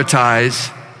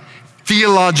prioritize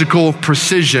theological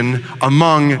precision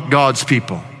among God's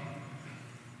people.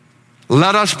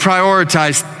 Let us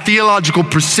prioritize theological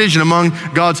precision among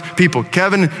God's people.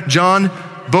 Kevin, John,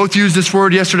 both used this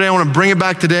word yesterday. I want to bring it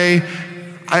back today.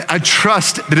 I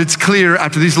trust that it's clear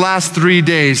after these last 3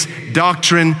 days,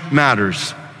 doctrine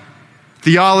matters.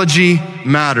 Theology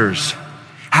matters.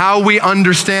 How we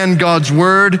understand God's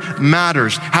word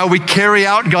matters. How we carry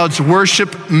out God's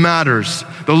worship matters.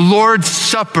 The Lord's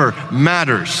Supper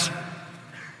matters.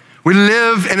 We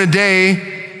live in a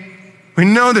day, we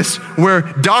know this, where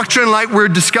doctrine like we're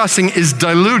discussing is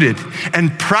diluted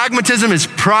and pragmatism is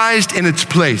prized in its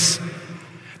place.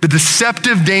 The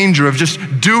deceptive danger of just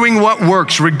doing what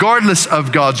works regardless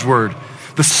of God's word.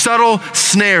 The subtle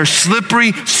snare,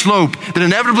 slippery slope that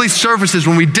inevitably surfaces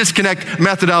when we disconnect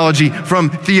methodology from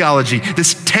theology.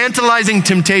 This tantalizing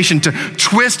temptation to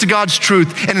twist God's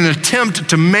truth in an attempt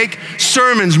to make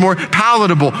sermons more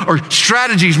palatable or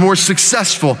strategies more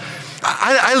successful.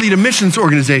 I lead a missions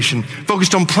organization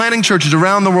focused on planting churches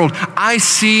around the world. I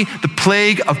see the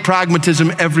plague of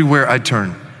pragmatism everywhere I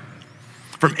turn.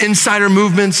 From insider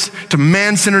movements to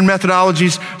man-centered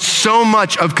methodologies, so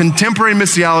much of contemporary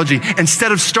missiology,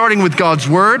 instead of starting with God's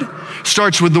word,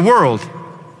 starts with the world.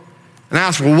 And I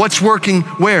ask, well, what's working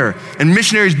where? And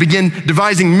missionaries begin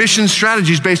devising mission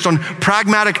strategies based on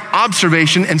pragmatic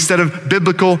observation instead of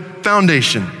biblical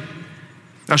foundation.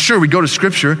 Now, sure, we go to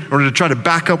Scripture in order to try to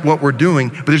back up what we're doing,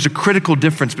 but there's a critical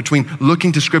difference between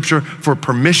looking to Scripture for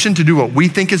permission to do what we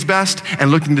think is best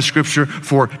and looking to Scripture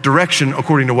for direction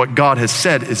according to what God has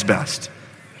said is best.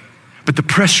 But the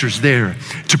pressure's there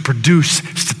to produce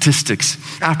statistics.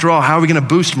 After all, how are we going to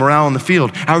boost morale in the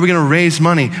field? How are we going to raise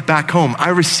money back home? I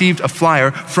received a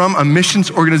flyer from a missions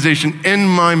organization in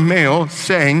my mail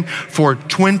saying for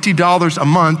 $20 a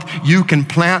month, you can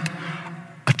plant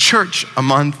a church a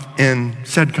month in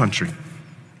said country.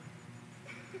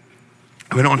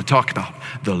 We don't want to talk about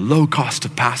the low cost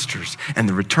of pastors and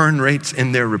the return rates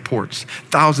in their reports.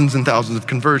 Thousands and thousands of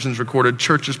conversions recorded,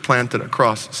 churches planted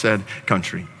across said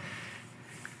country.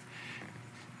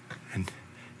 And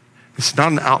this is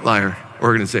not an outlier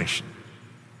organization.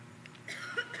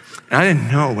 And I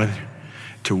didn't know whether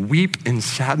to weep in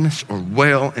sadness or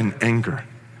wail in anger.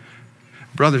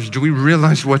 Brothers, do we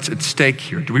realize what's at stake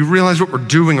here? Do we realize what we're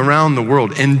doing around the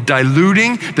world? In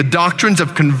diluting the doctrines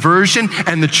of conversion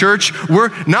and the church,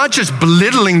 we're not just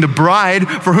belittling the bride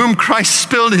for whom Christ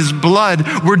spilled his blood,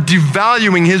 we're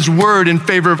devaluing his word in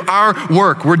favor of our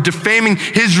work. We're defaming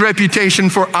his reputation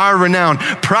for our renown.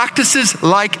 Practices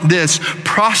like this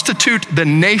prostitute the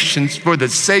nations for the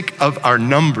sake of our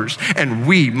numbers, and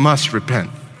we must repent.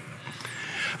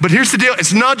 But here's the deal,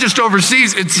 it's not just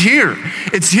overseas, it's here.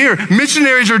 It's here.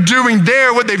 Missionaries are doing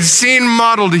there what they've seen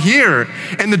modeled here,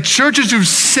 and the churches who've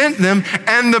sent them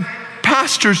and the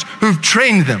pastors who've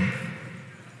trained them.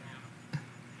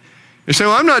 You say,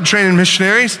 well, I'm not training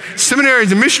missionaries.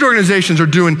 Seminaries and mission organizations are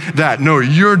doing that. No,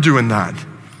 you're doing that.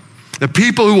 The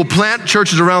people who will plant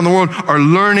churches around the world are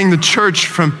learning the church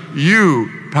from you,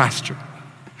 pastor.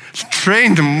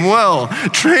 Train them well.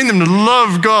 Train them to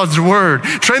love God's word.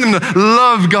 Train them to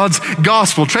love God's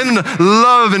gospel. Train them to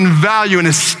love and value and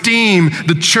esteem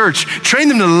the church. Train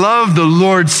them to love the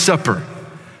Lord's Supper.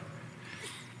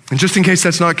 And just in case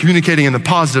that's not communicating in the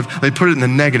positive, they put it in the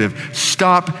negative.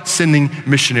 Stop sending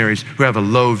missionaries who have a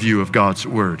low view of God's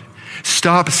word.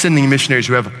 Stop sending missionaries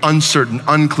who have uncertain,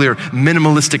 unclear,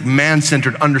 minimalistic,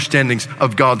 man-centered understandings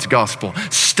of God's gospel.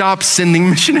 Stop sending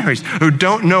missionaries who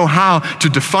don't know how to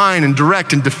define and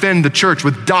direct and defend the church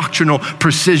with doctrinal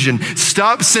precision.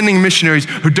 Stop sending missionaries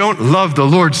who don't love the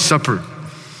Lord's Supper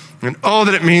and all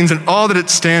that it means and all that it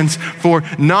stands for.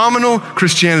 Nominal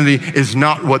Christianity is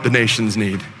not what the nations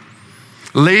need.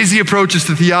 Lazy approaches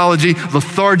to theology,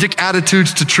 lethargic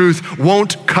attitudes to truth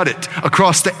won't cut it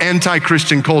across the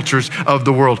anti-Christian cultures of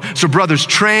the world. So brothers,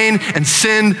 train and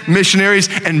send missionaries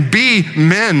and be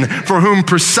men for whom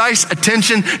precise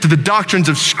attention to the doctrines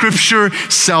of Scripture,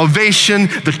 salvation,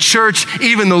 the church,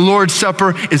 even the Lord's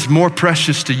Supper is more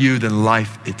precious to you than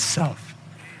life itself.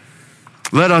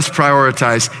 Let us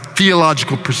prioritize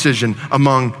theological precision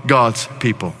among God's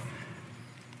people.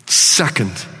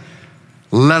 Second,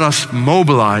 let us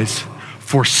mobilize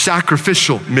for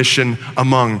sacrificial mission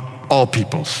among all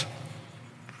peoples.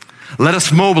 Let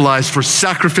us mobilize for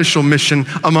sacrificial mission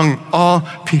among all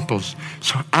peoples.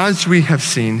 So as we have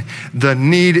seen, the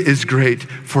need is great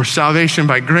for salvation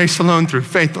by grace alone, through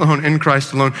faith alone, in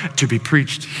Christ alone, to be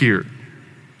preached here.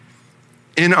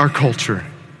 In our culture,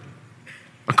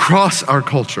 across our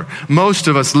culture, most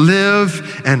of us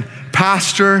live and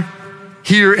pastor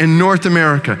here in North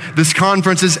America. This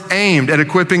conference is aimed at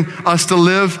equipping us to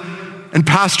live and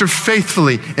pastor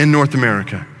faithfully in North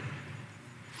America.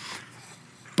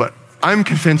 But I'm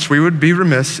convinced we would be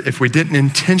remiss if we didn't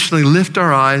intentionally lift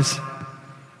our eyes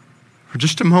for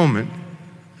just a moment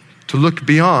to look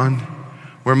beyond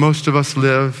where most of us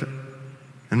live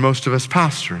and most of us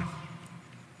pastor.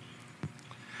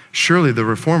 Surely the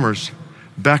reformers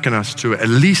beckon us to at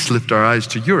least lift our eyes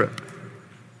to Europe,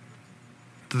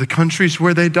 to the countries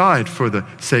where they died for the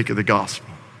sake of the gospel.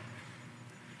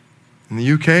 In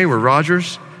the UK, where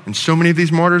Rogers and so many of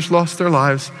these martyrs lost their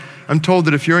lives, I'm told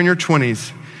that if you're in your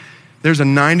 20s, there's a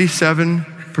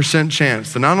 97%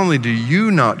 chance that not only do you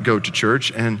not go to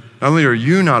church and not only are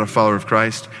you not a follower of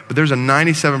Christ, but there's a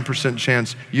 97%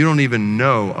 chance you don't even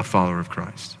know a follower of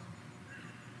Christ.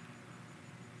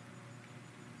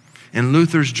 In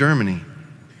Luther's Germany,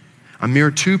 a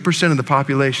mere 2% of the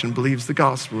population believes the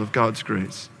gospel of God's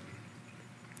grace.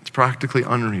 It's practically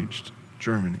unreached,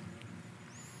 Germany.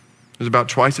 There's about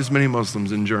twice as many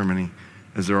Muslims in Germany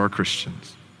as there are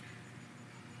Christians.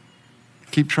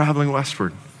 Keep traveling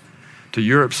westward to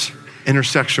Europe's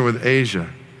intersection with Asia.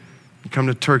 You come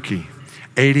to Turkey,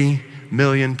 80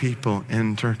 million people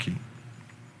in Turkey.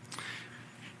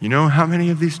 You know how many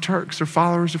of these Turks are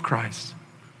followers of Christ?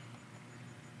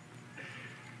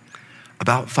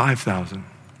 About 5,000.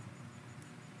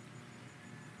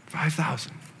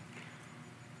 5,000.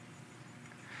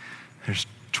 There's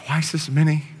twice as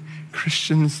many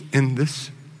Christians in this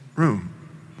room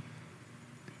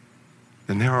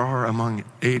than there are among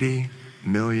 80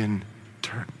 million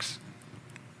Turks.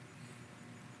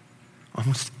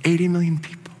 Almost 80 million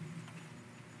people.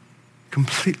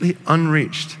 Completely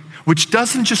unreached, which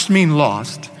doesn't just mean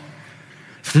lost.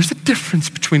 So there's a difference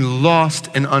between lost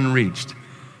and unreached.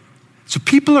 So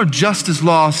people are just as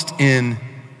lost in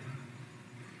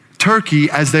Turkey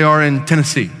as they are in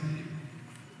Tennessee.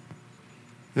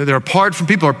 They're apart from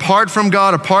people, apart from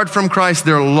God, apart from Christ,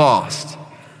 they're lost.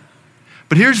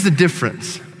 But here's the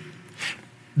difference.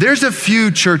 There's a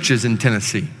few churches in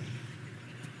Tennessee.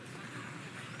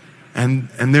 And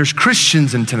there's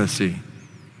Christians in Tennessee.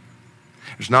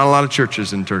 There's not a lot of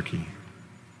churches in Turkey.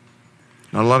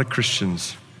 Not a lot of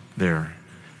Christians there.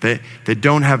 They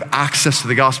don't have access to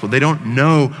the gospel. They don't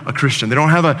know a Christian. They don't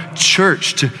have a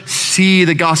church to see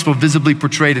the gospel visibly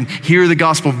portrayed and hear the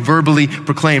gospel verbally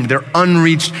proclaimed. They're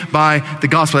unreached by the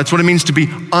gospel. That's what it means to be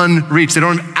unreached. They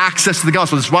don't have access to the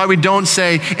gospel. That's why we don't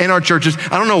say in our churches,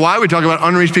 I don't know why we talk about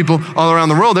unreached people all around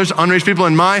the world. There's unreached people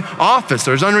in my office.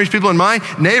 There's unreached people in my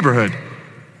neighborhood.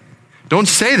 Don't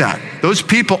say that. Those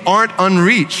people aren't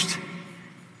unreached.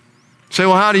 Say,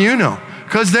 well, how do you know?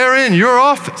 Because they're in your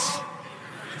office.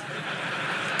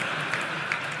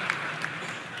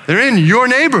 They're in your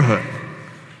neighborhood.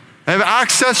 They have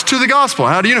access to the gospel.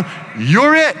 How do you know?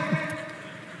 You're it.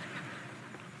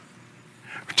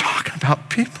 We're talking about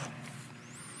people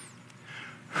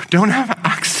who don't have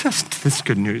access to this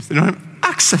good news. They don't have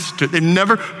access to it. They've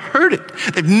never heard it.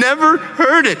 They've never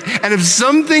heard it. And if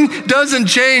something doesn't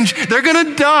change, they're going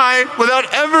to die without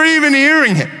ever even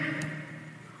hearing it.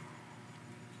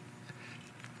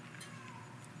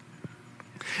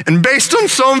 And based on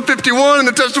Psalm 51 and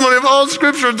the testimony of all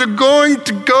scripture, they're going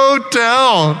to go to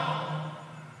hell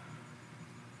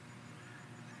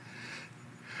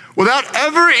without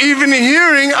ever even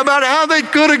hearing about how they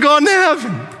could have gone to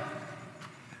heaven.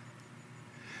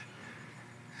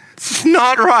 This is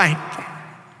not right.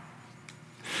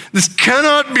 This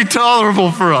cannot be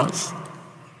tolerable for us.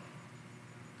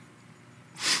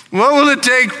 What will it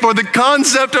take for the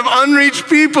concept of unreached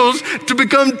peoples to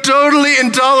become totally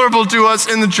intolerable to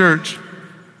us in the church?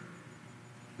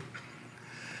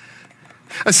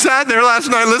 I sat there last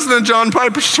night listening to John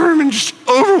Piper's sermon, just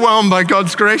overwhelmed by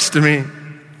God's grace to me.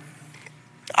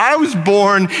 I was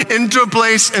born into a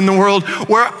place in the world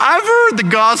where I've heard the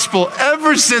gospel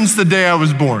ever since the day I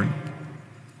was born.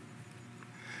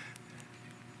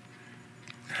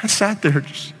 I sat there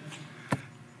just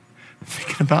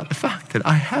thinking about the fact that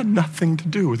I had nothing to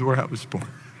do with where I was born.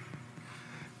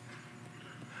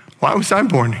 Why was I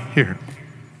born here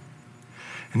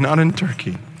and not in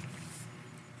Turkey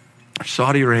or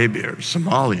Saudi Arabia or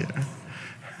Somalia?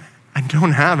 I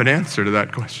don't have an answer to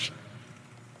that question,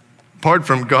 apart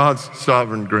from God's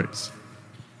sovereign grace.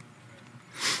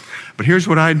 But here's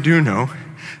what I do know.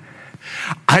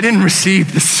 I didn't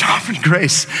receive this sovereign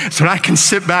grace so that I can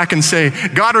sit back and say,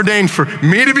 God ordained for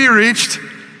me to be reached,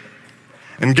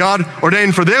 and God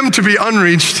ordained for them to be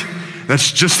unreached.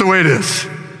 That's just the way it is.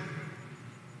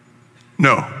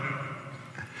 No,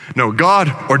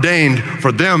 God ordained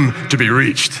for them to be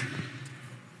reached.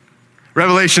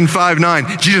 Revelation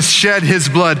 5:9, Jesus shed his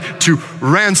blood to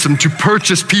ransom, to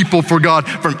purchase people for God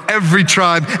from every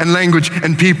tribe and language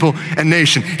and people and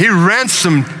nation. He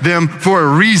ransomed them for a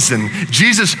reason.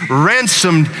 Jesus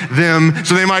ransomed them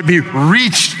so they might be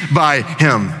reached by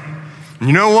him.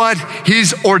 You know what?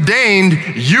 He's ordained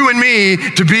you and me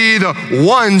to be the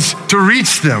ones to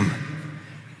reach them.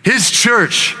 His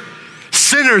church,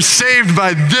 sinners saved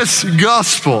by this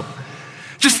gospel.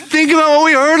 Just think about what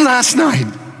we heard last night.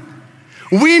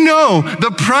 We know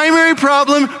the primary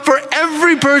problem for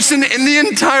every person in the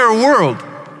entire world.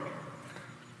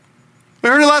 We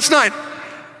heard it last night.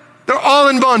 They're all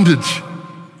in bondage.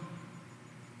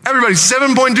 Everybody,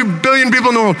 7.2 billion people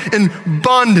in the world in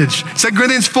bondage. 2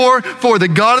 Corinthians 4:4, the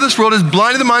God of this world has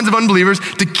blinded the minds of unbelievers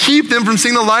to keep them from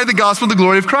seeing the light of the gospel of the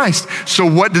glory of Christ. So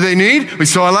what do they need? We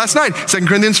saw it last night. 2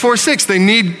 Corinthians 4:6, they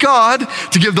need God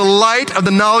to give the light of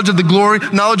the knowledge of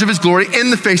his glory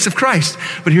in the face of Christ.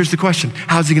 But here's the question,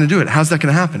 how's he gonna do it? How's that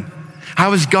gonna happen?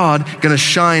 How is God gonna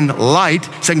shine light,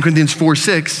 2 Corinthians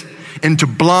 4:6, into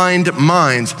blind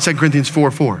minds, 2 Corinthians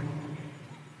 4:4?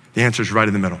 The answer is right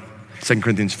in the middle. 2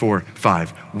 Corinthians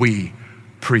 4:5, we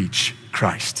preach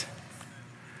Christ.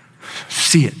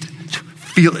 See it,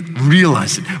 feel it,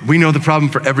 realize it. We know the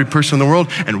problem for every person in the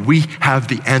world, and we have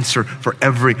the answer for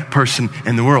every person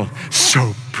in the world.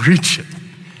 So preach it,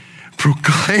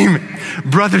 proclaim it.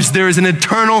 Brothers, there is an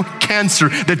eternal cancer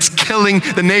that's killing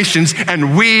the nations,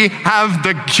 and we have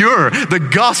the cure, the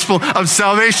gospel of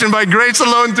salvation by grace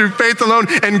alone, through faith alone,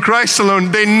 and Christ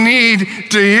alone. They need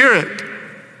to hear it.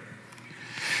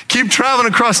 Keep traveling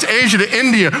across Asia to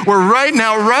India, where right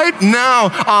now,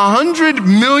 100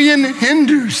 million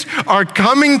Hindus are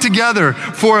coming together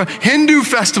for a Hindu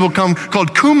festival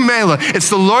called Kumbh Mela. It's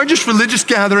the largest religious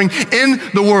gathering in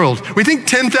the world. We think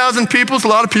 10,000 people is a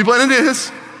lot of people, and it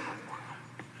is.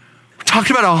 We're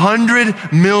talking about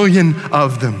 100 million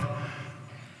of them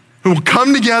who will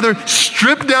come together,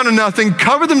 strip down to nothing,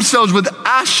 cover themselves with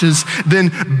ashes, then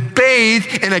bathe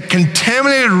in a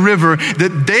contaminated river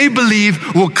that they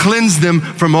believe will cleanse them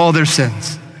from all their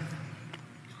sins.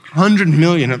 100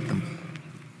 million of them.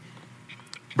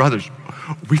 Brothers,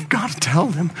 we've got to tell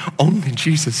them only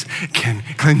Jesus can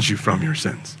cleanse you from your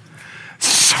sins.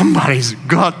 Somebody's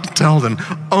got to tell them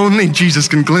only Jesus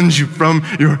can cleanse you from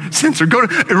your sins. Or go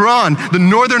to Iran, the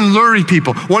northern Luri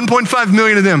people, 1.5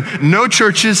 million of them, no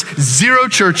churches, 0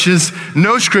 churches,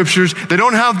 no scriptures. They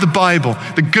don't have the Bible.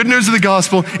 The good news of the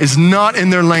gospel is not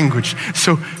in their language.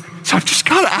 So I've just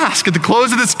got to ask, at the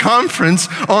close of this conference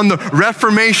on the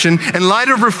Reformation, in light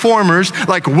of reformers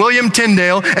like William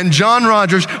Tyndale and John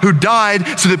Rogers, who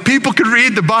died so that people could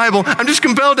read the Bible, I'm just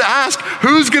compelled to ask,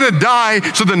 who's going to die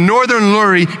so the northern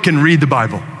Luri can read the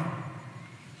Bible?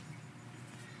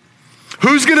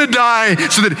 Who's going to die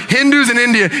so that Hindus in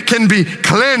India can be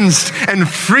cleansed and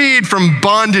freed from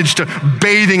bondage to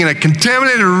bathing in a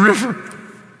contaminated river?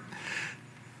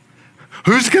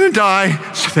 Who's going to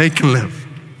die so they can live?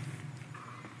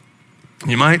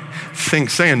 You might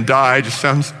think saying die just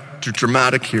sounds too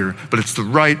dramatic here, but it's the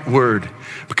right word,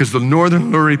 because the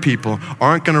northern Luri people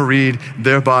aren't going to read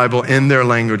their Bible in their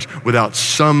language without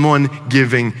someone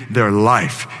giving their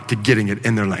life to getting it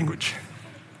in their language.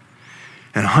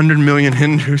 And 100 million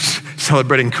Hindus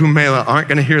celebrating Kumbh Mela aren't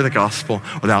going to hear the gospel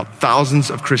without thousands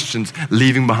of Christians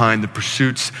leaving behind the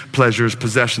pursuits, pleasures,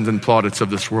 possessions, and plaudits of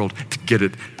this world to get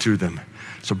it to them.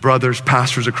 So brothers,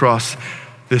 pastors across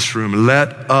this room,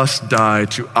 let us die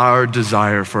to our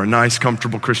desire for a nice,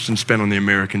 comfortable Christian spin on the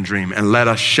American dream, and let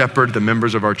us shepherd the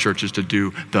members of our churches to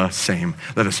do the same.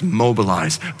 Let us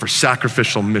mobilize for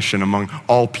sacrificial mission among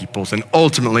all peoples. And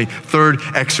ultimately, third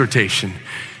exhortation.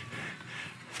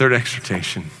 Let's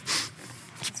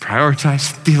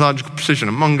prioritize theological precision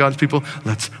among God's people.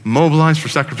 Let's mobilize for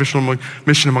sacrificial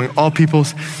mission among all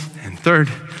peoples. And third,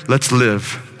 let's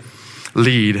live,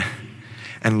 lead,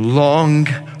 and long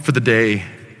for the day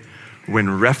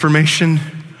when reformation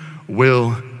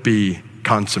will be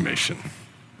consummation.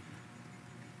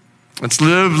 Let's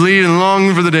live, lead, and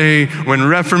long for the day when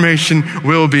reformation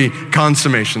will be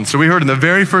consummation. So we heard in the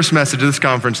very first message of this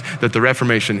conference that the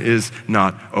Reformation is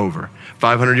not over.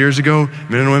 500 years ago,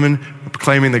 men and women were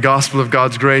proclaiming the gospel of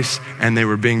God's grace, and they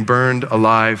were being burned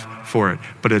alive for it.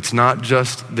 But it's not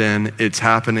just then, it's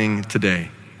happening today.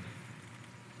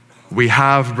 We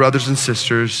have brothers and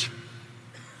sisters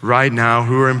right now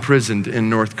who are imprisoned in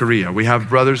North Korea. We have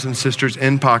brothers and sisters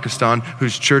in Pakistan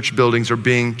whose church buildings are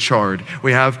being charred.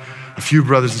 We have a few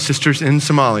brothers and sisters in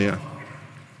Somalia.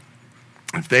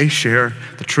 If they share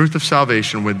the truth of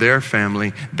salvation with their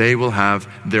family, they will have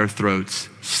their throats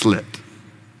slit.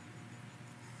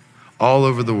 All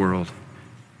over the world.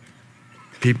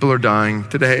 People are dying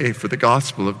today for the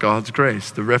gospel of God's grace.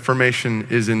 The Reformation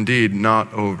is indeed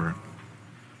not over.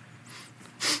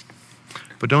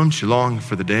 But don't you long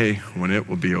for the day when it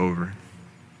will be over?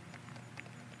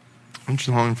 Don't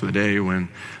you long for the day when,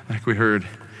 like we heard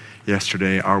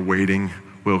yesterday, our waiting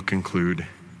will conclude?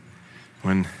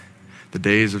 When the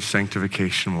days of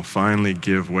sanctification will finally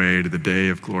give way to the day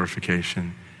of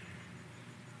glorification.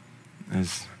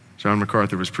 As John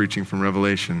MacArthur was preaching from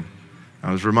Revelation,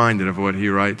 I was reminded of what he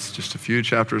writes just a few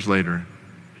chapters later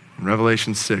in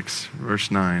Revelation 6,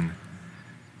 verse 9.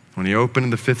 When he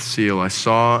opened the fifth seal, I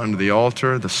saw under the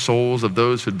altar the souls of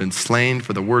those who had been slain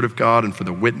for the word of God and for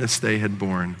the witness they had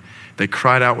borne. They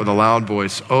cried out with a loud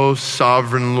voice, "O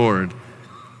sovereign Lord,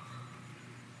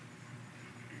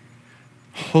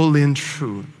 holy and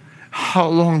true, how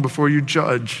long before you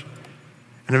judge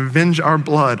and avenge our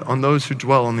blood on those who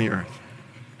dwell on the earth?"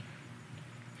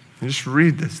 And just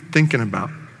read this, thinking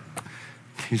about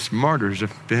these martyrs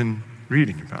have been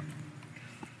reading about.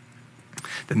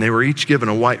 Then they were each given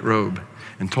a white robe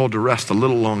and told to rest a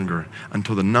little longer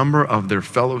until the number of their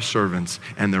fellow servants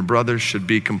and their brothers should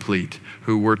be complete,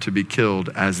 who were to be killed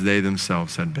as they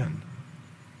themselves had been.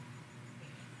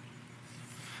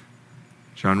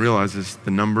 John realizes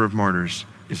the number of martyrs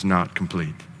is not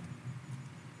complete.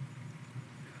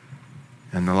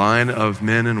 And the line of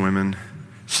men and women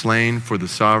slain for the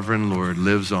sovereign Lord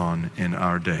lives on in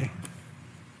our day.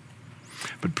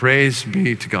 But praise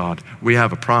be to God, we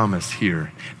have a promise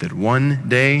here that one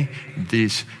day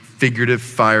these figurative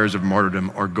fires of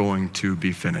martyrdom are going to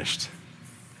be finished.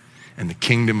 And the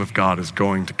kingdom of God is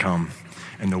going to come.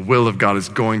 And the will of God is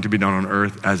going to be done on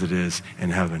earth as it is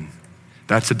in heaven.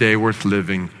 That's a day worth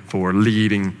living for,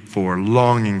 leading for,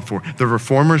 longing for. The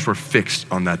reformers were fixed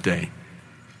on that day.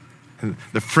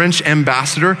 The French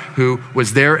ambassador who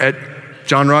was there at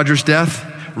John Rogers' death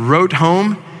wrote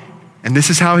home, and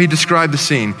this is how he described the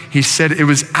scene. He said it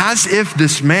was as if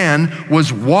this man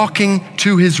was walking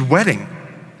to his wedding.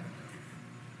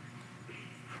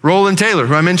 Roland Taylor,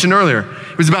 who I mentioned earlier,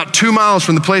 was about 2 miles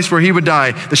from the place where he would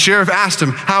die. The sheriff asked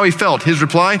him how he felt. His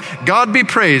reply, "God be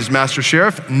praised, Master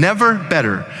Sheriff, never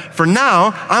better. For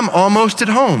now, I'm almost at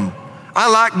home. I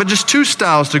lack but just 2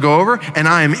 stiles to go over, and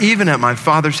I am even at my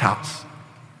father's house."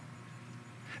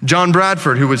 John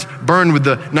Bradford, who was burned with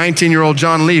the 19-year-old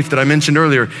John Leaf that I mentioned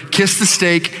earlier, kissed the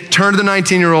stake, turned to the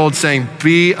 19-year-old saying,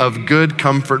 "Be of good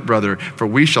comfort, brother, for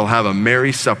we shall have a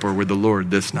merry supper with the Lord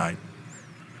this night."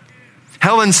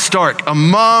 Helen Stark, a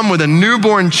mom with a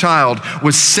newborn child,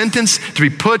 was sentenced to be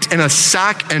put in a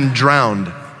sack and drowned.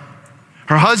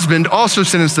 Her husband also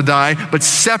sentenced to die, but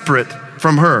separate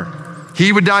from her.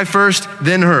 He would die first,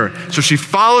 then her. So she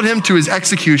followed him to his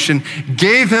execution,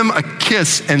 gave him a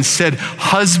kiss, and said,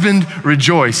 "Husband,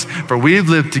 rejoice, for we have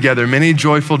lived together many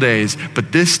joyful days.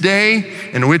 But this day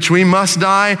in which we must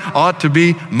die ought to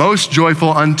be most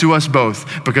joyful unto us both,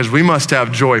 because we must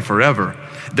have joy forever.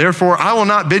 Therefore, I will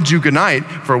not bid you good night,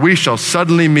 for we shall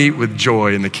suddenly meet with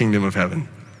joy in the kingdom of heaven."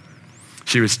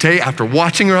 She was after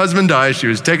watching her husband die, she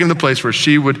was taken to the place where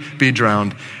she would be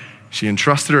drowned. She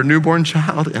entrusted her newborn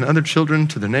child and other children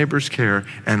to the neighbor's care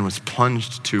and was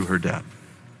plunged to her death.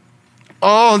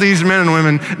 All these men and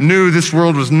women knew this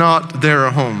world was not their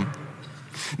home.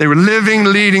 They were living,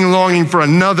 leading, longing for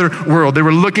another world. They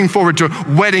were looking forward to a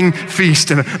wedding feast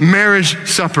and a marriage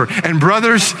supper. And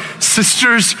brothers,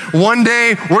 sisters, one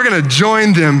day we're going to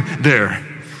join them there.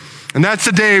 And that's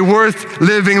a day worth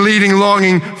living, leading,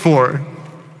 longing for.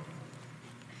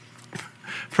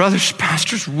 Brothers,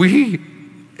 pastors, we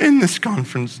in this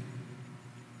conference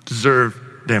deserve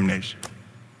damnation.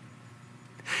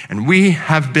 And we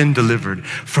have been delivered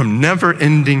from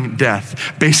never-ending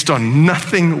death based on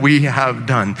nothing we have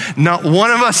done. Not one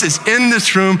of us is in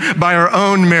this room by our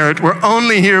own merit. We're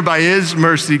only here by His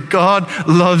mercy. God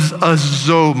loves us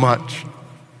so much.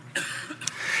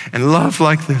 And love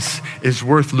like this is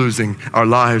worth losing our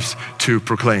lives to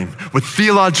proclaim. With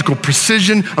theological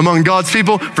precision among God's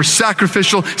people for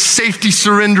sacrificial,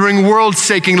 safety-surrendering,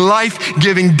 world-saking,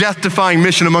 life-giving, death-defying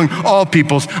mission among all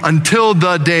peoples until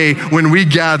the day when we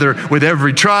gather with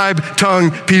every tribe,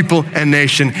 tongue, people, and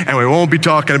nation. And we won't be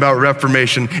talking about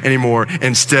Reformation anymore.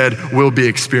 Instead, we'll be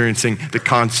experiencing the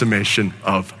consummation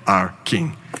of our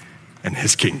King and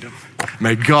His kingdom.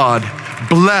 May God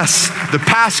bless the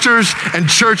pastors and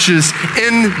churches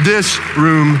in this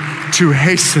room to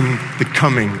hasten the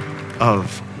coming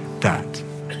of that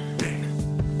day.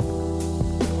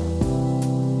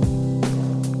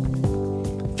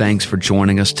 Thanks for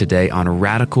joining us today on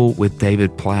Radical with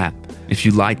David Platt. If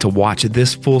you'd like to watch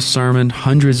this full sermon,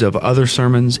 hundreds of other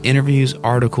sermons, interviews,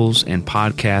 articles, and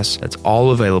podcasts, that's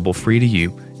all available free to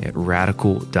you at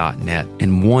radical.net.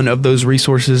 And one of those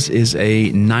resources is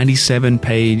a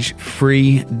 97-page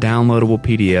free downloadable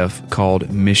PDF called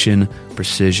Mission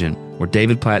Precision, where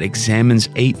David Platt examines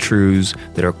 8 truths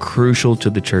that are crucial to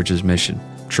the church's mission.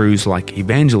 Truths like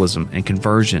evangelism and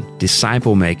conversion,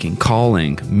 disciple-making,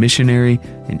 calling, missionary,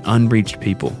 and unreached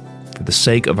people. For the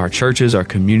sake of our churches, our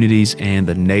communities, and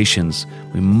the nations,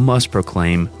 we must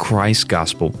proclaim Christ's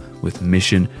gospel with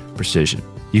mission precision.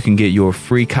 You can get your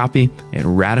free copy at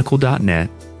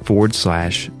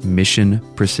radical.net/mission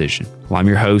precision. Well, I'm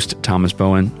your host, Thomas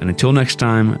Bowen, and until next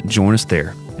time, join us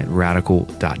there at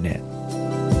radical.net.